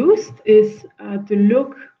we used is to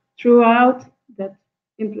look throughout that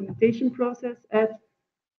implementation process at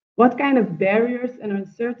what kind of barriers and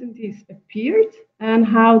uncertainties appeared and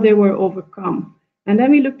how they were overcome. And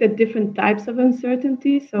then we looked at different types of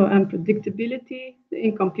uncertainty, so unpredictability, the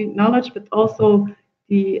incomplete knowledge, but also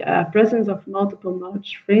the presence of multiple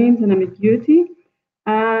knowledge frames and ambiguity.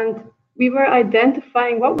 And we were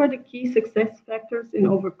identifying what were the key success factors in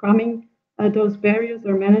overcoming those barriers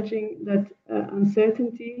or managing that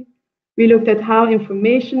uncertainty. We looked at how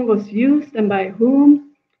information was used and by whom,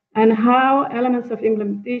 and how elements of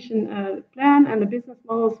implementation plan and the business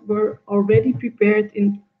models were already prepared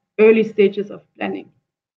in early stages of planning.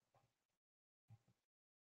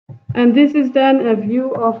 And this is then a view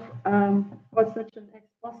of what such an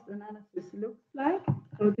ex-post analysis looks like.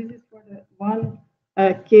 So this is for the one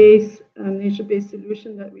case nature-based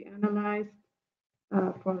solution that we analyzed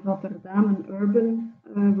for Rotterdam, an urban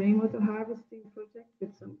rainwater harvesting project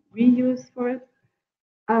with some reuse for it.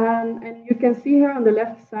 And you can see here on the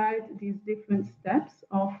left side these different steps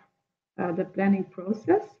of the planning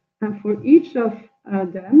process. And for each of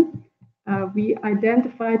them, we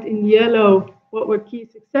identified in yellow what were key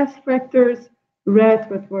success factors, red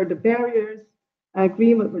what were the barriers,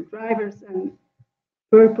 green what were drivers, and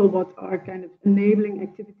purple what are kind of enabling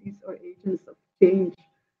activities or agents of change.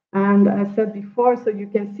 And I said before, so you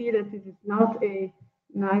can see that this is not a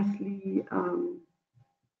nicely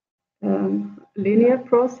linear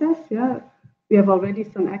process. Yeah, we have already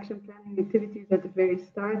some action planning activities at the very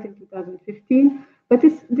start in 2015. But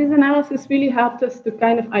this analysis really helped us to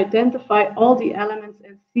kind of identify all the elements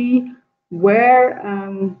and see where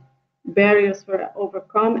barriers were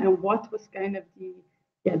overcome and what was kind of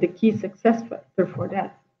the key success factor for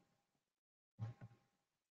that.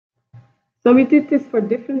 So we did this for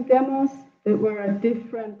different demos that were at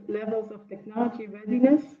different levels of technology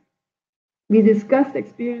readiness. We discussed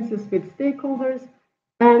experiences with stakeholders,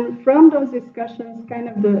 and from those discussions, kind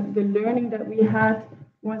of the learning that we had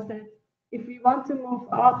was that if we want to move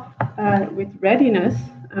up with readiness,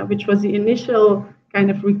 which was the initial kind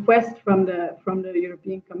of request from the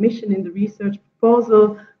European Commission in the research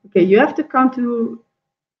proposal, okay, you have to come to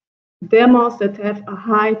demos that have a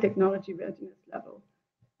high technology readiness level.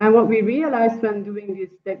 And what we realized when doing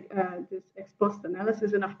this ex-post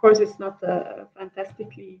analysis, and of course it's not a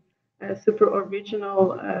fantastically super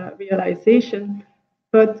original realization,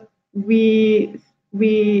 but we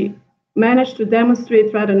managed to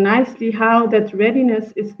demonstrate rather nicely how that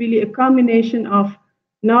readiness is really a combination of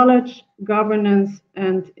knowledge, governance,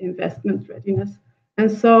 and investment readiness. And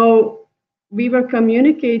so we were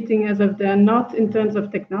communicating as of then, not in terms of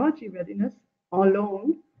technology readiness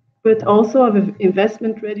alone, but also of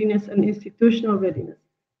investment readiness and institutional readiness.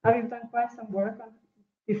 Now, we've done quite some work on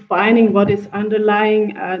defining what is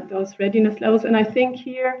underlying those readiness levels. And I think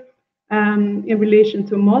here, in relation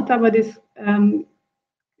to MOTA, what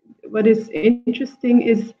is interesting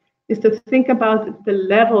is to think about the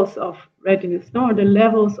levels of readiness, or the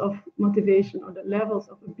levels of motivation, or the levels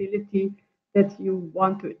of ability that you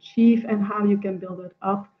want to achieve, and how you can build it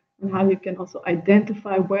up, and how you can also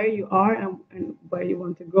identify where you are and where you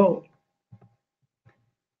want to go.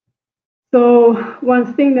 So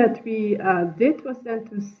one thing that we did was then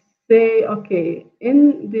to say, okay,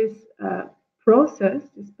 in this process,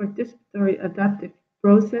 this participatory adaptive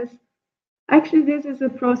process, actually this is a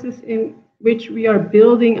process in which we are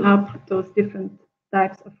building up those different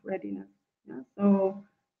types of readiness. Yeah? So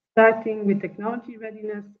starting with technology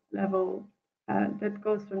readiness level, that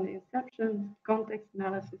goes from the inception, context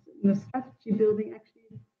analysis, and the strategy building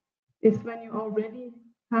actually is when you already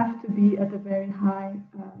have to be at a very high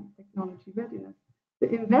technology readiness. The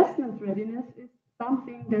investment readiness is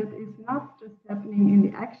something that is not just happening in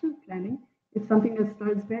the action planning, it's something that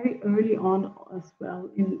starts very early on as well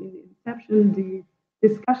in the inception, the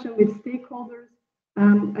discussion with stakeholders.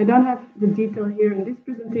 I don't have the detail here in this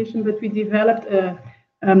presentation, but we developed a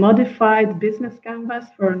modified business canvas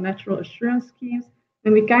for natural assurance schemes.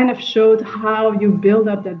 And we kind of showed how you build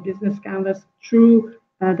up that business canvas through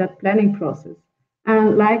that planning process.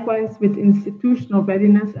 And likewise with institutional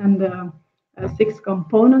readiness and the 6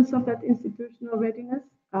 components of that institutional readiness,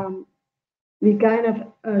 we kind of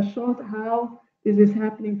showed how this is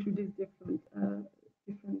happening through these different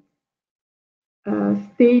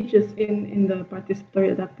stages in the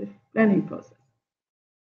participatory adaptive planning process.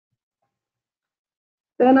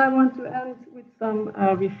 Then I want to end with some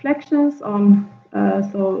reflections on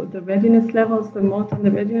so the readiness levels, the MOTA and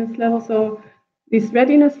the readiness level. So these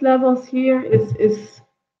readiness levels here is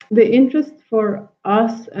the interest for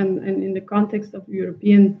us, and in the context of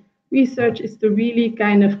European research, is to really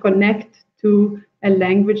kind of connect to a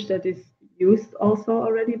language that is used also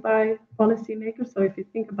already by policymakers. So if you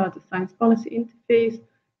think about the science policy interface,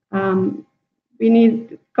 we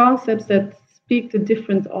need concepts that speak to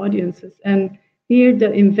different audiences. And here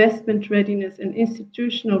the investment readiness and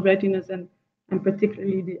institutional readiness, and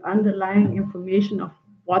particularly the underlying information of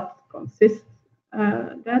what consists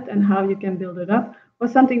that and how you can build it up,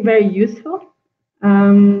 was something very useful.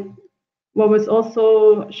 what was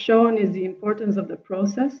also shown is the importance of the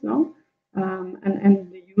process, no?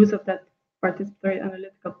 And the use of that participatory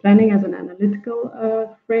analytical planning as an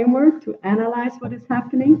analytical framework to analyze what is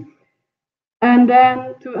happening. And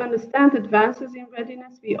then to understand advances in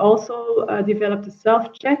readiness, we also developed a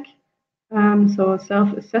self-check, so a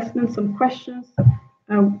self-assessment, some questions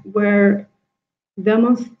where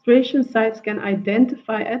demonstration sites can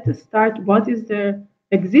identify at the start what is their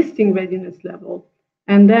existing readiness level,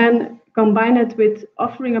 and then combine it with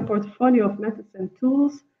offering a portfolio of methods and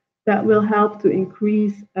tools that will help to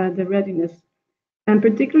increase the readiness. And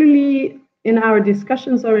particularly in our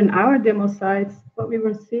discussions or in our demo sites, what we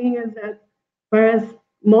were seeing is that whereas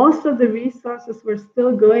most of the resources were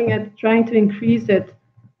still going at trying to increase that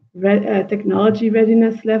technology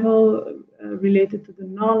readiness level related to the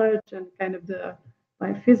knowledge and kind of the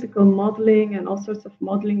biophysical modeling and all sorts of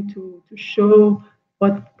modeling to show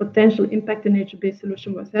what potential impact the nature-based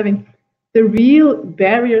solution was having. The real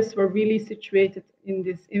barriers were really situated in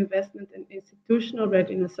this investment and institutional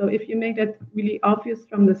readiness. So if you make that really obvious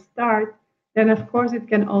from the start, then of course it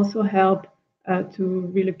can also help to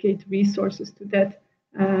relocate resources to that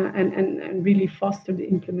and really foster the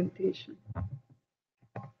implementation.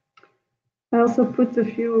 I also put a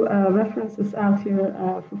few references out here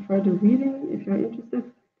for further reading if you're interested.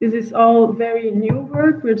 This is all very new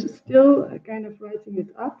work. We're still kind of writing it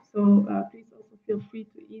up. So please also feel free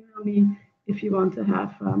to email me if you want to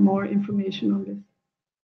have more information on this.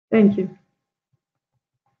 Thank you.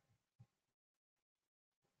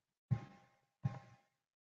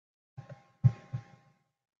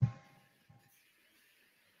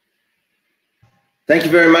 Thank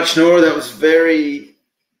you very much, Nora. That was very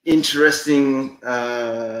interesting.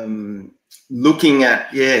 Looking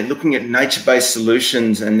at nature-based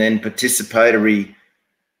solutions and then participatory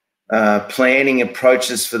planning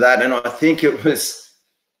approaches for that. And I think it was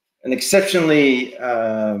an exceptionally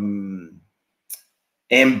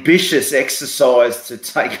ambitious exercise to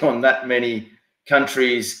take on that many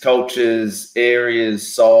countries, cultures,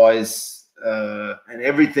 areas, size, and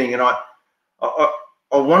everything. And I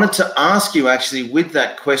wanted to ask you actually with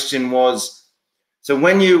that question was, so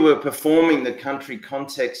when you were performing the country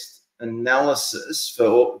context analysis for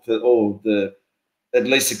all the, at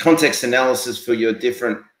least the context analysis for your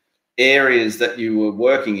different areas that you were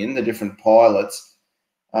working in, the different pilots,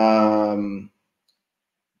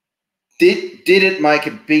 did it make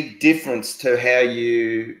a big difference to how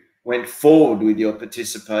you went forward with your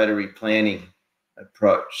participatory planning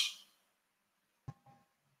approach?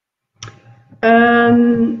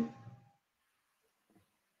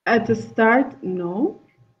 At the start, no.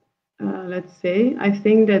 Let's say, I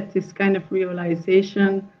think that this kind of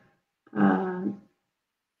realization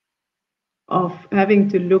of having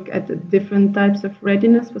to look at the different types of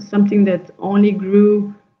readiness was something that only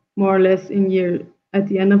grew more or less at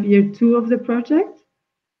the end of year 2 of the project.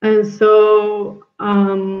 And so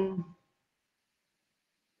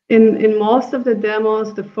in most of the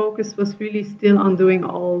demos, the focus was really still on doing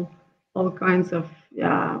all kinds of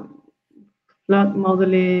flood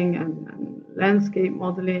modeling and landscape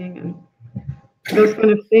modeling and those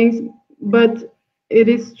kind of things. But it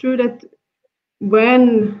is true that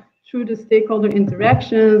when through the stakeholder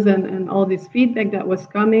interactions and all this feedback that was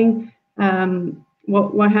coming,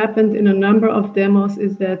 what happened in a number of demos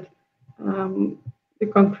is that the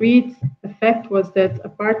concrete effect was that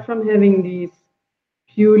apart from having these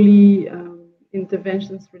purely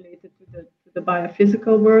interventions related to the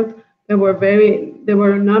biophysical world, there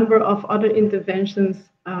were a number of other interventions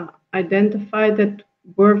identified that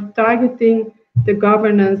were targeting the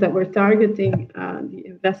governance, that were targeting the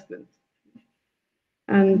investment.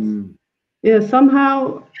 And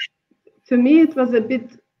somehow, to me, it was a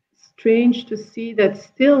bit strange to see that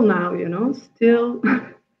still now,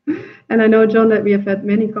 and I know, John, that we have had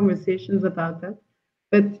many conversations about that,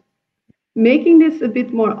 but making this a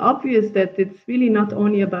bit more obvious that it's really not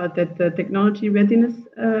only about that the technology readiness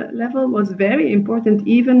level was very important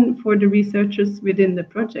even for the researchers within the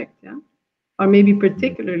project, or maybe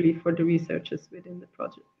particularly for the researchers within the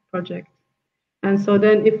project. And so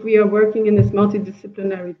then if we are working in this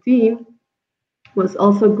multidisciplinary team, it was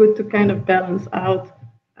also good to kind of balance out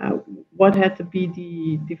what had to be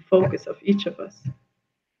the focus of each of us.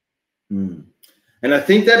 And I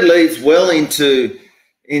think that leads well into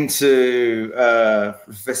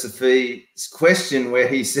Professor Fee's question, where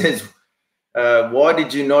he says, why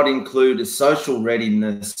did you not include a social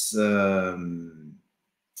readiness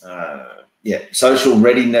social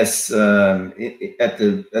readiness at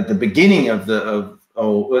the beginning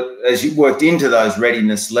as you worked into those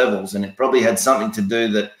readiness levels? And it probably had something to do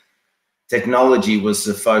that technology was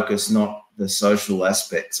the focus, not the social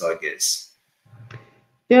aspects, I guess.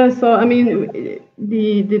 Yeah, so I mean,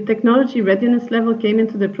 the technology readiness level came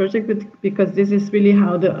into the project because this is really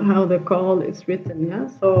how the call is written. Yeah,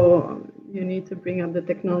 so you need to bring up the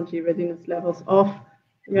technology readiness levels of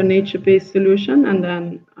your nature-based solution, and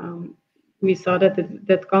then we saw that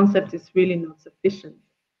that concept is really not sufficient.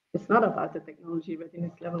 It's not about the technology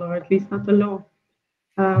readiness level, or at least not alone.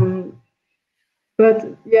 But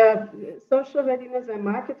yeah, social readiness and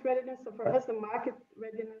market readiness. So for us, the market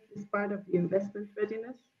readiness is part of the investment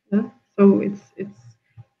readiness. Yeah? So it's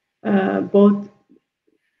both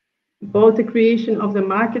the creation of the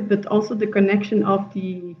market, but also the connection of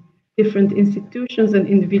the different institutions and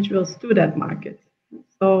individuals to that market.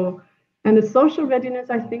 So, and the social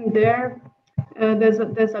readiness, I think there's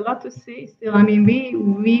a lot to say still. I mean,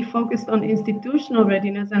 we focused on institutional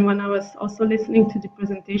readiness, and when I was also listening to the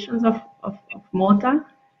presentations of MOTA,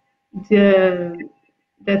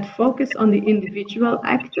 that focus on the individual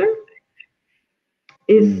actor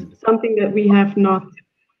is something that we have not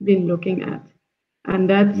been looking at, and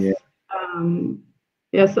that's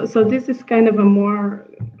So this is kind of a more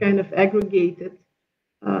kind of aggregated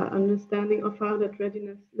understanding of how that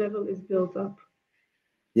readiness level is built up.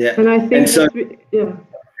 Yeah, and I think so, it's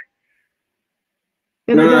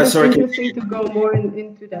interesting to go more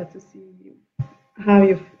into that to see how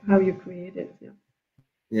you create it.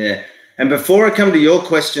 Yeah, and before I come to your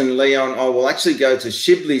question, Leon, I will actually go to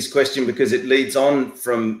Shibly's question because it leads on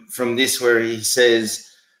from this, where he says,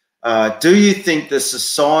 do you think the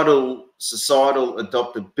societal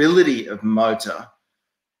adoptability of MOTA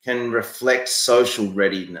can reflect social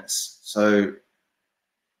readiness? So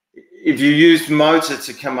if you used MOTA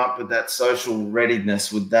to come up with that social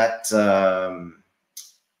readiness, would that,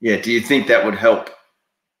 do you think that would help,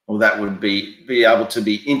 or that would be able to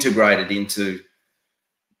be integrated into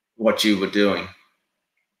what you were doing?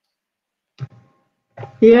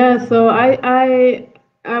 Yeah, so I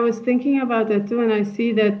was thinking about that too, and I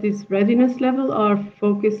see that this readiness level are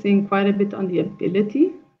focusing quite a bit on the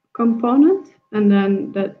ability component, and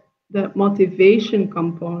then that the motivation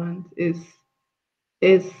component is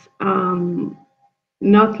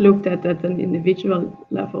not looked at an individual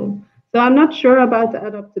level. So I'm not sure about the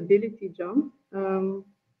adaptability, John. And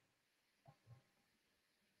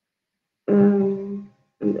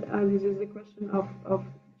this is a question of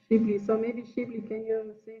Shibly. So maybe Shibly, can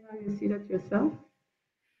you say how you see that yourself?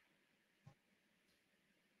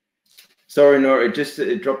 Sorry, Nora,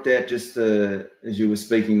 it dropped out just as you were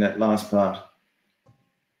speaking that last part.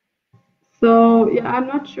 So yeah, I'm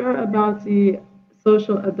not sure about the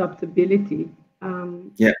social adaptability.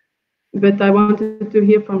 But I wanted to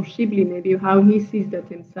hear from Shibly maybe how he sees that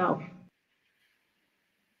himself.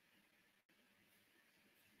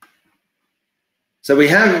 So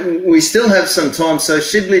we still have some time. So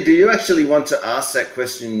Shibly, do you actually want to ask that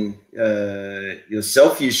question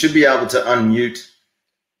yourself? You should be able to unmute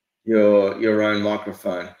your own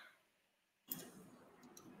microphone.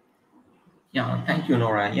 Yeah, thank you,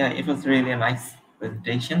 Nora. Yeah, it was really a nice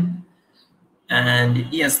presentation. And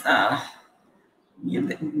yes,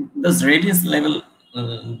 those readiness level,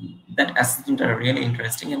 that assessment are really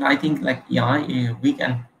interesting. And I think we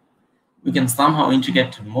can somehow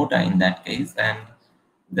integrate MOTA in that case. And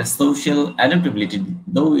the social adaptability,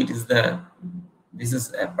 though this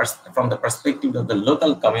is from the perspective of the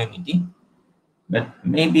local community, but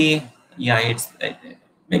maybe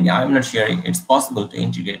maybe I'm not sure it's possible to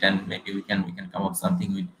integrate, and maybe we can come up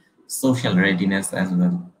something with social readiness as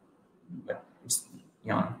well.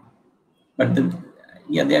 But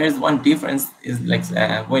there is one difference is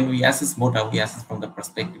when we assess MOTA, we assess from the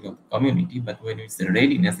perspective of the community, but when it's the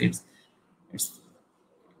readiness, it's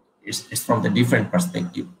from the different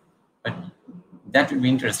perspective. But that would be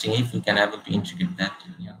interesting if we can able to integrate that.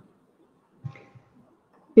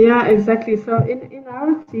 Yeah, exactly. So in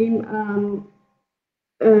our team,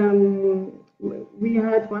 we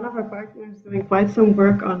had one of our partners doing quite some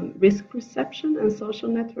work on risk perception and social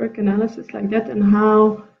network analysis like that, and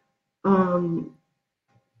how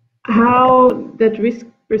that risk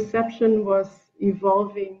perception was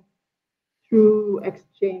evolving through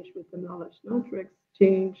exchange with the knowledge, through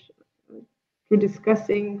exchange, through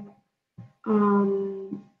discussing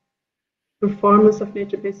performance of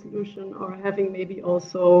nature-based solution, or having maybe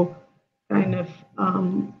also kind of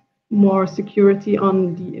more security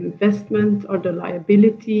on the investment or the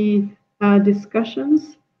liability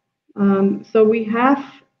discussions. So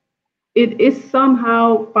it is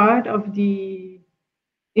somehow part of the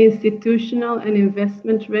institutional and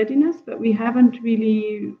investment readiness, but we haven't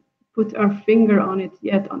really put our finger on it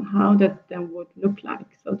yet on how that then would look like.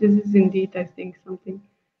 So this is indeed, I think, something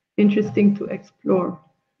interesting to explore.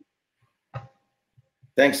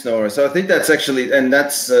 Thanks, Nora. So I think that's actually, and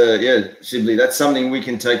that's, yeah, Shibly, that's something we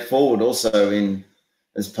can take forward also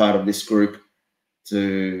as part of this group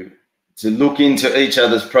to look into each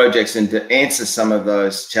other's projects and to answer some of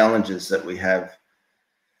those challenges that we have.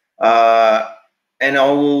 And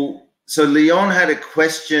so Leon had a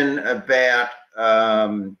question about,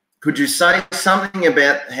 could you say something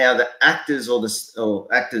about how the actors or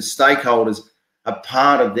actors, stakeholders are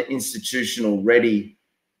part of the institutional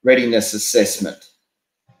readiness assessment?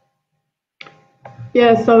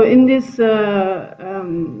 Yeah, so in this,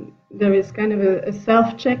 there is kind of a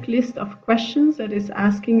self-checklist of questions that is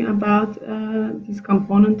asking about this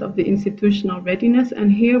component of the institutional readiness. And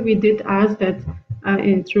here we did ask that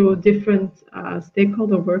through different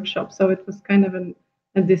stakeholder workshops. So it was kind of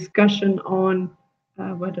a discussion on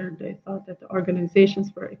whether they thought that the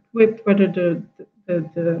organizations were equipped, whether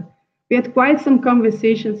we had quite some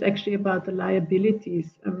conversations actually about the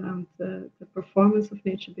liabilities around the performance of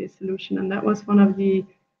nature-based solution. And that was one of the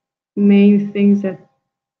main things that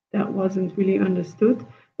wasn't really understood.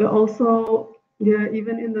 But also, yeah,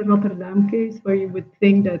 even in the Rotterdam case, where you would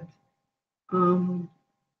think that,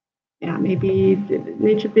 yeah, maybe the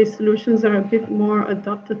nature-based solutions are a bit more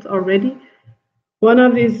adopted already. One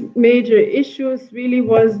of these major issues really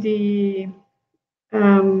was the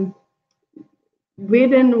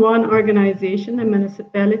within one organization, a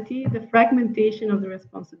municipality, the fragmentation of the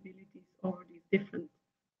responsibilities over these different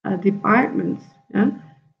departments. Yeah?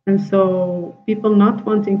 And so people not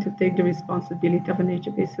wanting to take the responsibility of a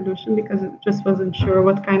nature-based solution because it just wasn't sure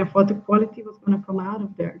what kind of water quality was going to come out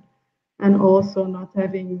of there. And also not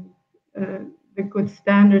having the good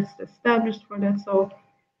standards established for that. So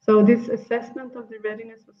this assessment of the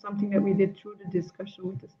readiness was something that we did through the discussion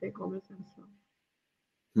with the stakeholders and so.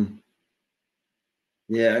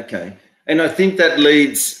 Yeah, okay. And I think that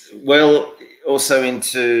leads well also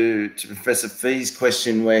into Professor Fee's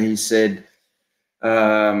question where he said,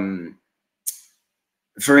 for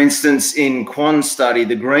instance, in Quan's study,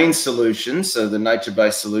 the green solutions, so the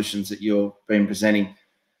nature-based solutions that you've been presenting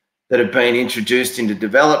that have been introduced into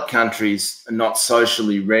developed countries are not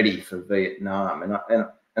socially ready for Vietnam.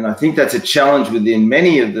 And I think that's a challenge within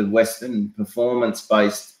many of the Western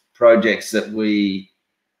performance-based projects that we're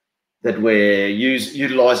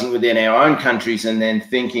utilising within our own countries and then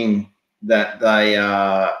thinking that they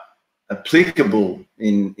are applicable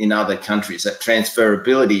in other countries. That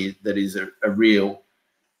transferability that is a real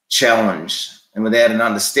challenge. And without an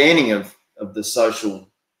understanding of the social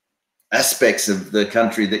aspects of the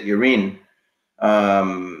country that you're in,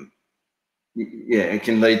 yeah, it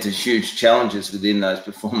can lead to huge challenges within those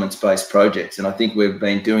performance-based projects. And I think we've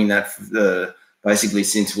been doing that for basically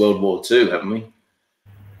since World War II, haven't we?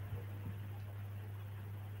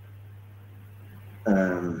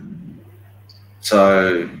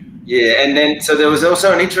 So yeah, and then so there was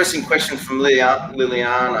also an interesting question from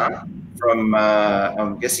Liliana from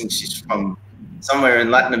I'm guessing she's from somewhere in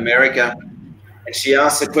Latin America, and she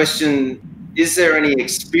asked the question: is there any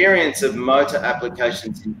experience of MOTA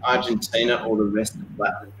applications in Argentina or the rest of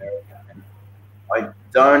Latin America? And I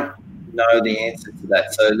don't know the answer to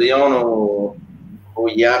that. So Leon or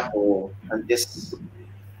Yap, or I guess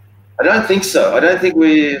I don't think so. I don't think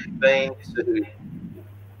we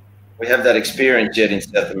have that experience yet in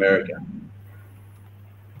South America.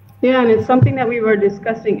 Yeah, and it's something that we were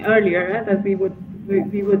discussing earlier, that we would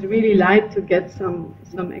really like to get some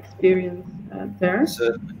experience there.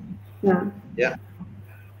 Certainly. Yeah. Yeah.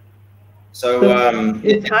 So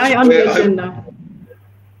it's high on the agenda.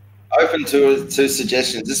 Open to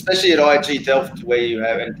suggestions, especially at IHE Delft, where you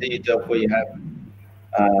have, and TU Delft, where you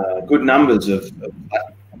have good numbers of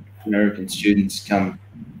American students come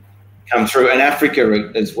through, and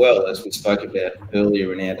Africa as well, as we spoke about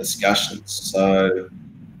earlier in our discussions. So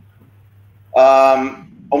I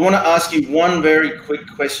want to ask you one very quick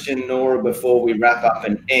question, Nora, before we wrap up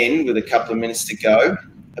and end with a couple of minutes to go,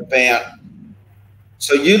 about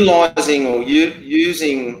so utilising or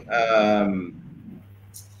using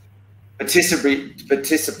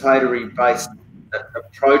participatory based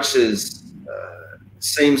approaches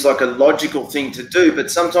seems like a logical thing to do,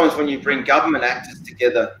 but sometimes when you bring government actors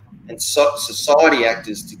together and society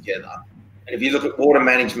actors together, and if you look at water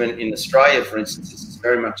management in Australia, for instance, this is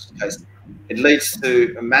very much the case, it leads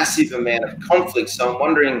to a massive amount of conflict. So I'm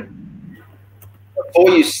wondering,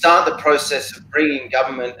 before you start the process of bringing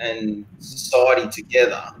government and society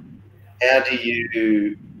together, how do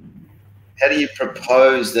you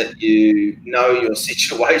propose that you know your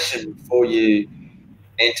situation before you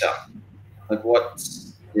enter? Like what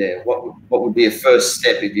would be a first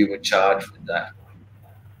step if you were charged with that?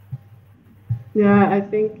 Yeah, I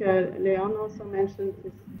think Leon also mentioned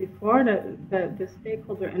this before, that the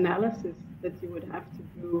stakeholder analysis that you would have to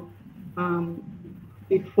do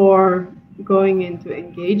before going into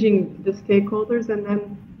engaging the stakeholders, and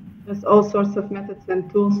then there's all sorts of methods and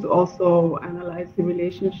tools to also analyze the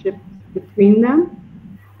relationships between them.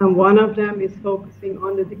 And one of them is focusing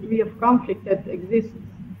on the degree of conflict that exists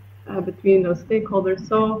between those stakeholders.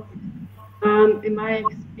 So in my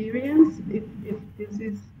experience, if this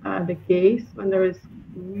is the case, when there is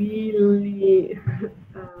really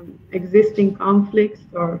existing conflicts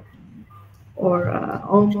or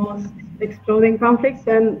almost exploding conflicts,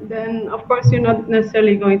 then of course you're not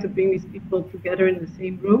necessarily going to bring these people together in the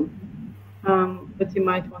same room, but you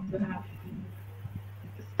might want to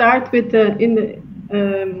start with a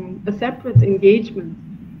separate engagement,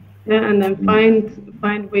 yeah, and then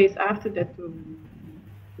find ways after that to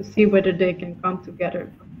see whether they can come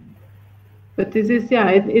together. But this is, yeah,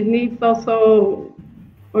 it needs also,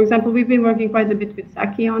 for example, we've been working quite a bit with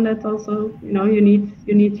Saki on that also. You know, you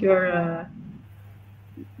need your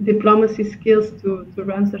diplomacy skills to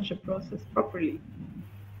run such a process properly.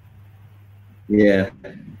 Yeah.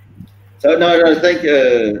 So no, thank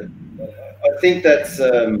you. I think that's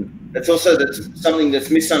also something that's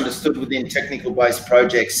misunderstood within technical-based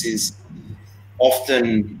projects is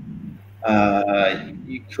often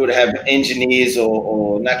you could have engineers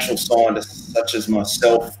or natural scientists such as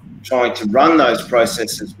myself trying to run those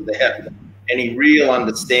processes without any real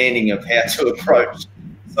understanding of how to approach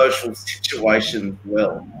social situations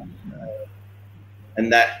well.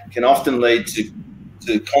 And that can often lead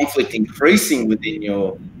to conflict increasing within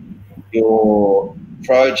your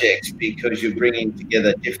project because you're bringing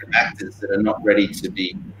together different actors that are not ready to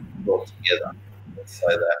be brought together. Let's say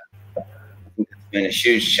that. I think it's been a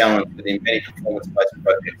huge challenge within many performance-based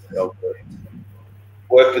projects that I've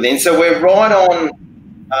worked within. So we're right on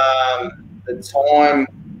the time,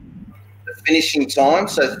 the finishing time.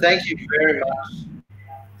 So thank you very much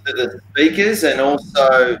to the speakers, and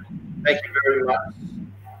also thank you very much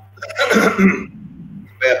to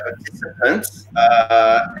our participants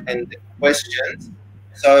and the questions.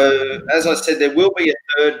 So as I said, there will be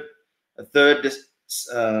a third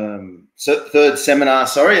seminar,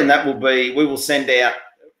 sorry, and that will be, we will send out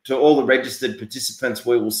to all the registered participants,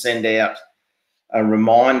 we will send out a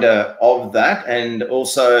reminder of that, and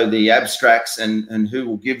also the abstracts and who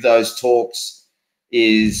will give those talks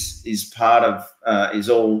is part of, is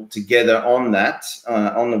all together on that,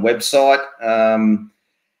 on the website.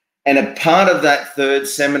 And a part of that third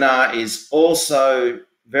seminar is also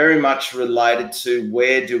very much related to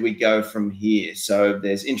where do we go from here. So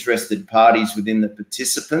there's interested parties within the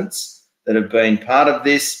participants that have been part of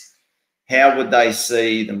this. How would they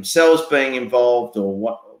see themselves being involved, or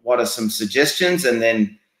what are some suggestions? And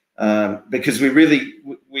then because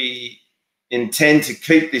we intend to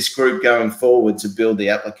keep this group going forward to build the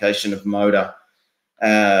application of MOTA,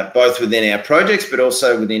 both within our projects, but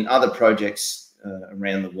also within other projects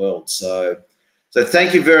around the world. So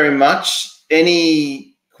thank you very much. Any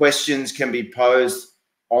questions can be posed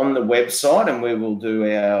on the website, and we will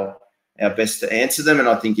do our best to answer them. And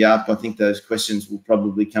I think, Jaap, I think those questions will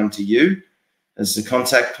probably come to you as the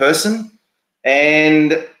contact person.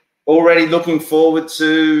 And already looking forward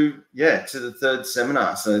to the third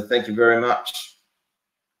seminar. So thank you very much.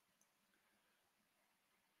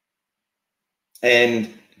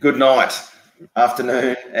 And good night,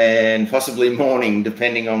 afternoon, and possibly morning,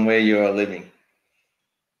 depending on where you are living.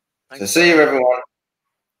 Thanks. So see you, everyone.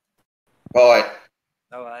 Bye.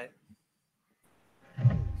 Bye-bye.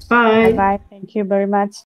 Bye. Bye-bye. Thank you very much.